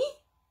freedom to me.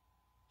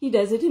 He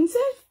does it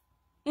himself.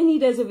 And he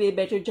does a way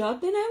better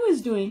job than I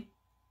was doing.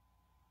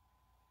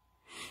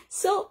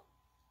 So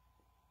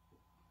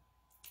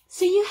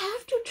you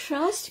have to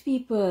trust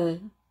people.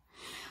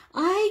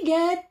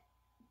 I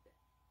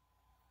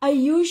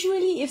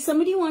usually, if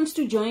somebody wants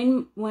to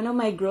join one of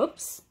my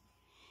groups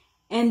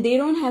and they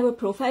don't have a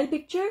profile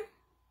picture,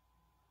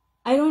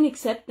 I don't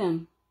accept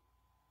them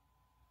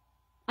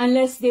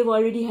unless they've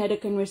already had a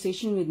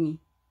conversation with me.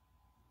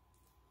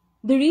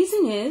 The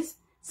reason is,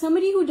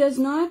 somebody who does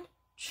not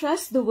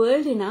trust the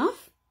world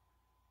enough,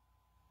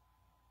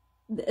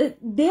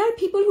 there are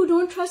people who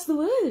don't trust the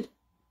world.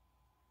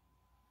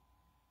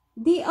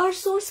 They are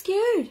so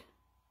scared.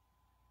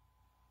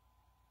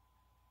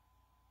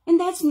 And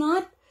that's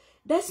not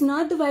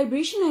the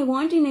vibration I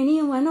want in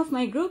any one of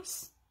my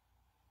groups.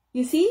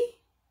 You see?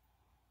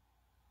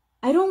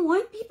 I don't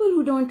want people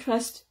who don't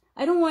trust.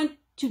 I don't want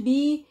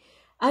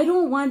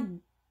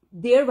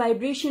their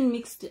vibration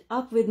mixed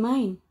up with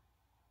mine.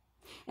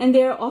 And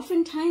there are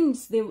often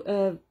times,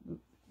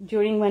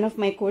 during one of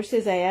my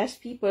courses, I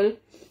asked people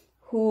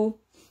who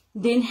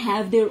didn't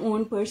have their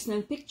own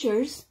personal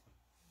pictures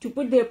to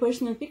put their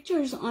personal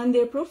pictures on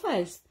their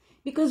profiles.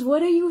 Because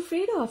what are you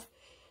afraid of?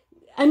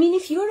 I mean,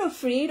 if you're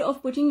afraid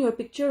of putting your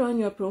picture on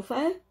your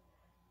profile,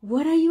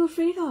 what are you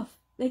afraid of?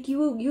 Like,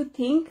 you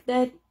think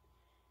that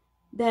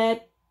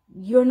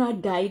you're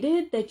not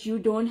guided, that you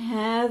don't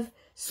have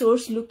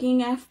source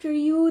looking after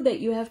you, that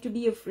you have to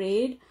be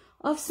afraid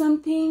of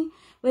something.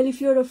 Well,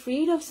 if you're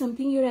afraid of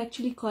something, you're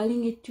actually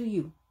calling it to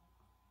you.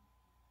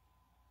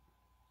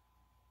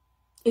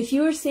 If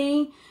you're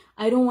saying,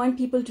 I don't want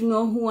people to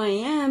know who I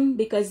am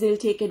because they'll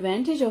take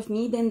advantage of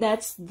me, then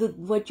that's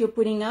what you're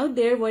putting out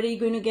there. What are you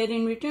going to get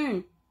in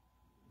return?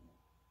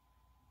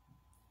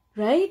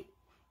 Right?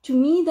 To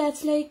me,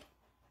 that's like,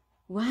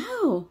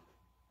 wow.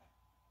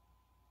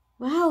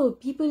 Wow,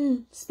 people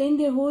spend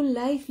their whole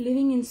life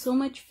living in so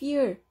much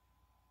fear.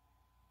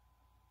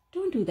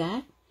 Don't do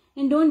that.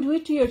 And don't do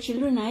it to your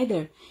children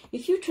either.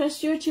 If you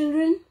trust your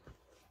children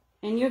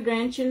and your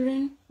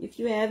grandchildren, if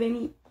you have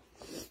any,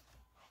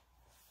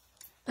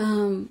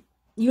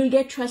 you'll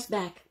get trust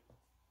back.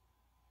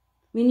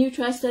 When you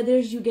trust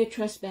others, you get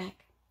trust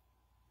back.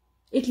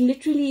 It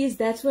literally is,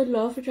 that's what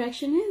law of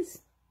attraction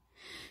is.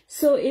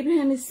 So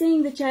Abraham is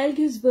saying the child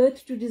gives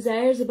birth to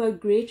desires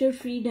about greater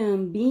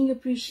freedom, being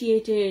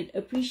appreciated,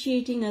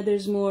 appreciating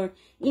others more,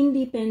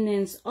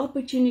 independence,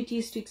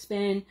 opportunities to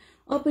expand,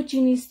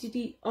 opportunities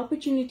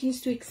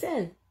to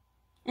excel.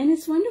 And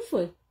it's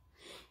wonderful.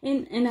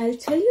 And I'll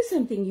tell you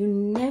something, you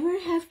never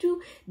have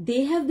to,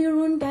 they have their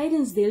own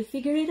guidance, they'll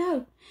figure it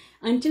out.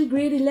 Until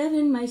grade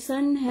 11, my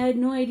son had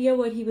no idea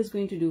what he was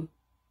going to do.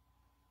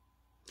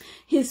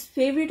 His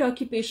favorite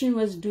occupation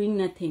was doing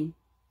nothing.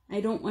 I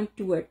don't want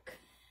to work.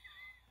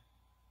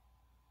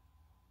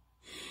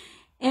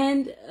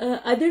 And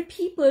other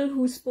people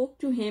who spoke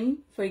to him,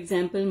 for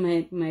example,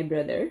 my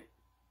brother,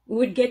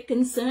 would get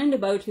concerned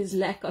about his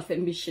lack of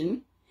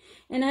ambition.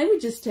 And I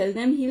would just tell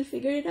them he'll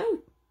figure it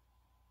out.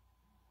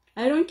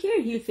 I don't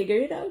care, he'll figure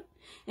it out.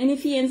 And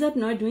if he ends up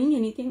not doing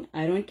anything,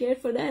 I don't care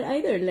for that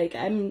either. Like,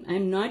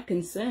 I'm not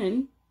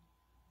concerned.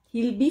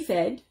 He'll be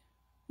fed.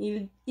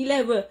 He'll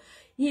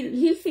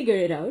figure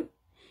it out.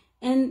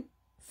 And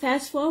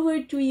fast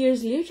forward 2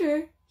 years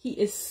later, he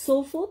is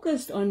so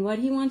focused on what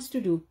he wants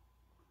to do.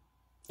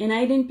 And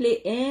I didn't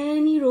play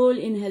any role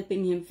in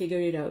helping him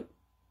figure it out.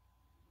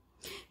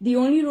 The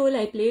only role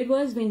I played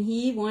was when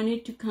he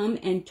wanted to come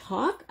and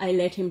talk, I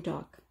let him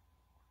talk.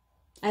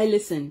 I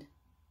listened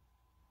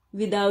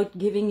without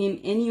giving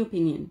him any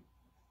opinion.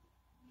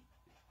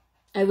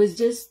 I was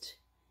just,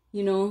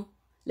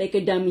 like a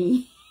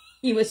dummy.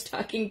 He was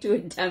talking to a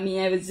dummy.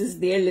 I was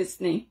just there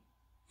listening.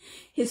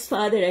 His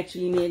father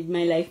actually made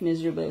my life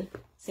miserable,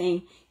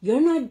 saying, "You're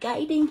not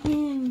guiding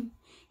him.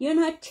 You're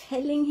not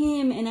telling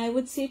him." And I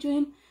would say to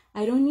him,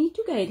 I don't need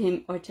to guide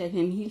him or tell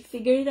him. He'll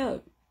figure it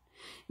out.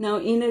 Now,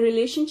 in a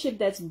relationship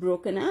that's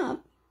broken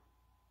up,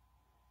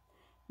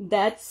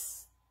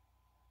 that's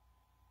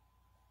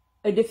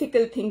a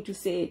difficult thing to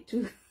say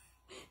to.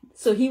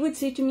 So he would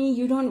say to me,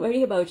 "You don't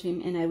worry about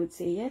him." And I would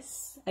say,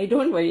 "Yes, I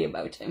don't worry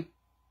about him.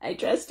 I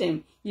trust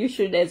him. You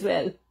should as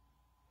well."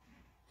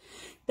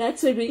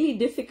 That's a really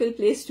difficult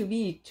place to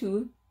be,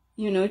 to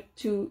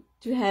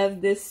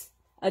have this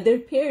other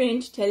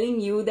parent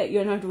telling you that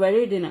you're not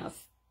worried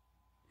enough.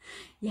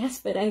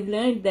 Yes, but I've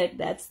learned that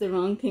that's the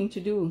wrong thing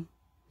to do.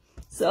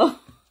 So,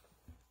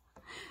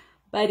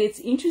 but it's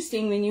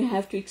interesting when you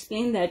have to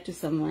explain that to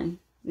someone.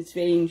 It's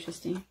very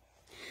interesting.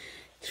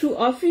 Through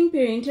offering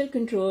parental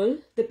control,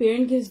 the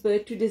parent gives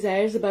birth to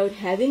desires about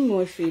having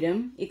more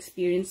freedom,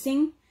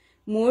 experiencing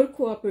more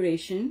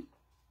cooperation,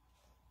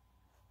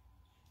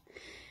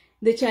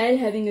 the child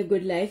having a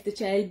good life, the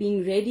child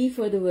being ready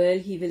for the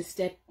world he will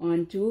step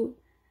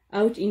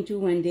out into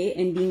one day,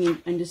 and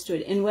being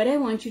understood. And what I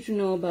want you to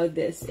know about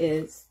this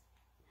is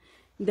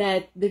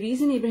that the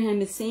reason Abraham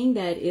is saying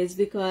that is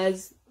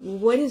because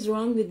what is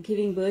wrong with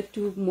giving birth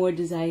to more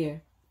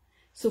desire?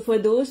 So for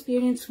those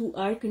parents who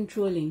are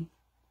controlling,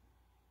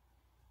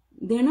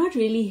 they're not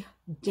really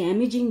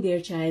damaging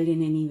their child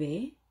in any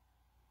way.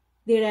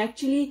 They're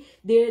actually,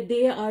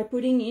 they are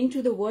putting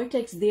into the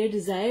vortex their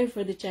desire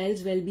for the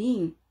child's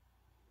well-being.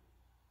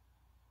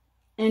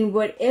 And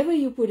whatever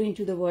you put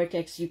into the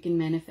vortex, you can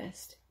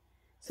manifest.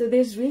 So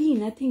there's really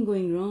nothing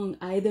going wrong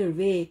either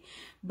way.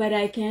 But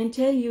I can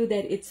tell you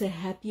that it's a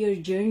happier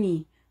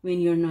journey when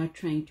you're not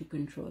trying to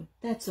control.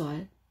 That's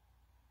all.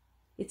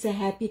 It's a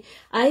happy,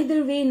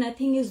 either way,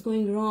 nothing is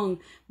going wrong.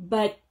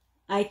 But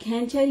I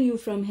can tell you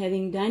from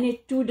having done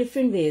it 2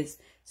 different ways.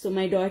 So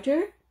my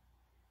daughter,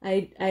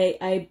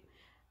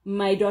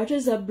 my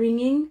daughter's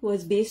upbringing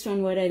was based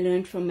on what I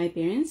learned from my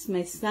parents.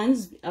 My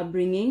son's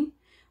upbringing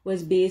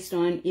was based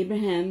on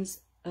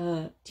Abraham's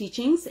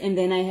teachings, and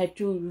then I had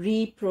to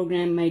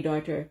reprogram my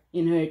daughter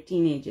in her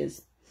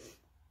teenagers,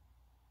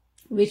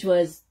 which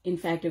was in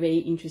fact a very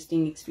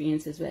interesting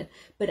experience as well.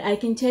 But I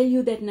can tell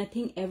you that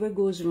nothing ever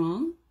goes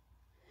wrong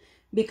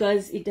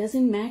because it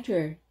doesn't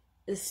matter.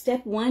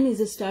 Step 1 is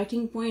a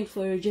starting point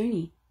for a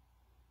journey.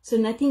 So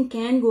nothing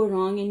can go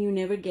wrong and you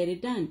never get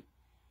it done.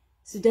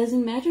 So it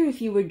doesn't matter if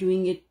you were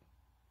doing it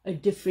a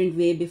different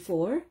way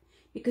before,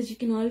 because you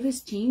can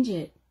always change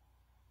it.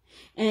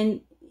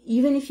 And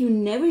even if you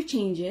never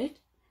change it,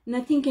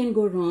 nothing can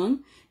go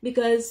wrong,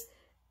 because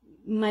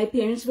my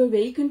parents were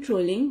very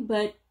controlling,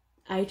 but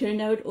I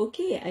turned out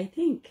okay, I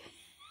think.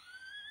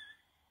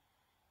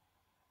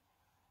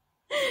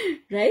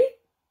 Right?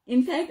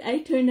 In fact, I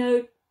turned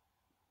out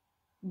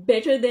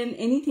better than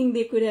anything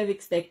they could have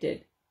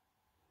expected.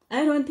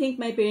 I don't think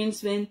my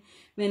parents, when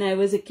I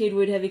was a kid,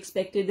 would have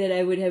expected that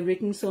I would have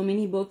written so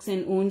many books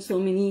and owned so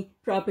many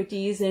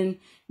properties and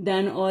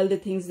done all the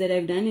things that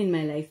I've done in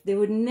my life. They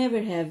would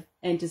never have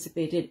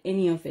anticipated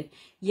any of it.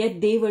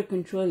 Yet they were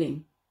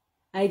controlling.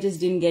 I just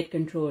didn't get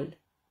controlled.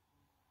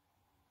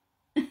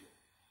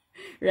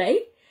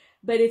 Right?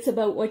 But it's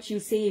about what you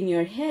say in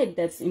your head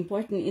that's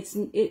important.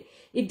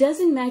 It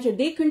doesn't matter.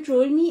 They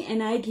controlled me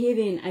and I gave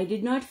in. I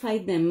did not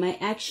fight them. My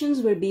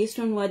actions were based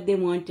on what they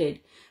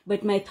wanted,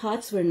 but my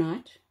thoughts were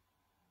not.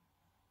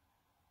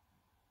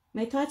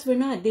 My thoughts were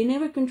not. They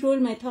never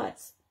controlled my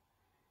thoughts.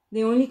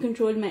 They only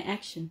controlled my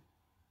action.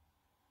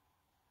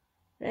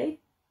 Right?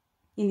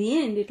 In the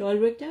end, it all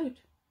worked out.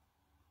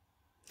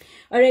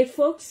 All right,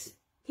 folks.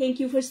 Thank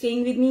you for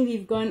staying with me.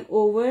 We've gone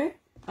over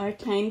our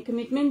time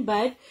commitment,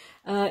 but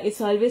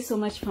it's always so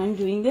much fun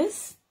doing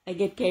this. I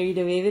get carried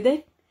away with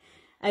it.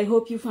 I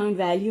hope you found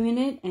value in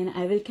it, and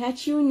I will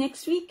catch you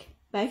next week.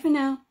 Bye for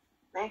now.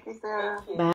 Thank you, sir. Bye.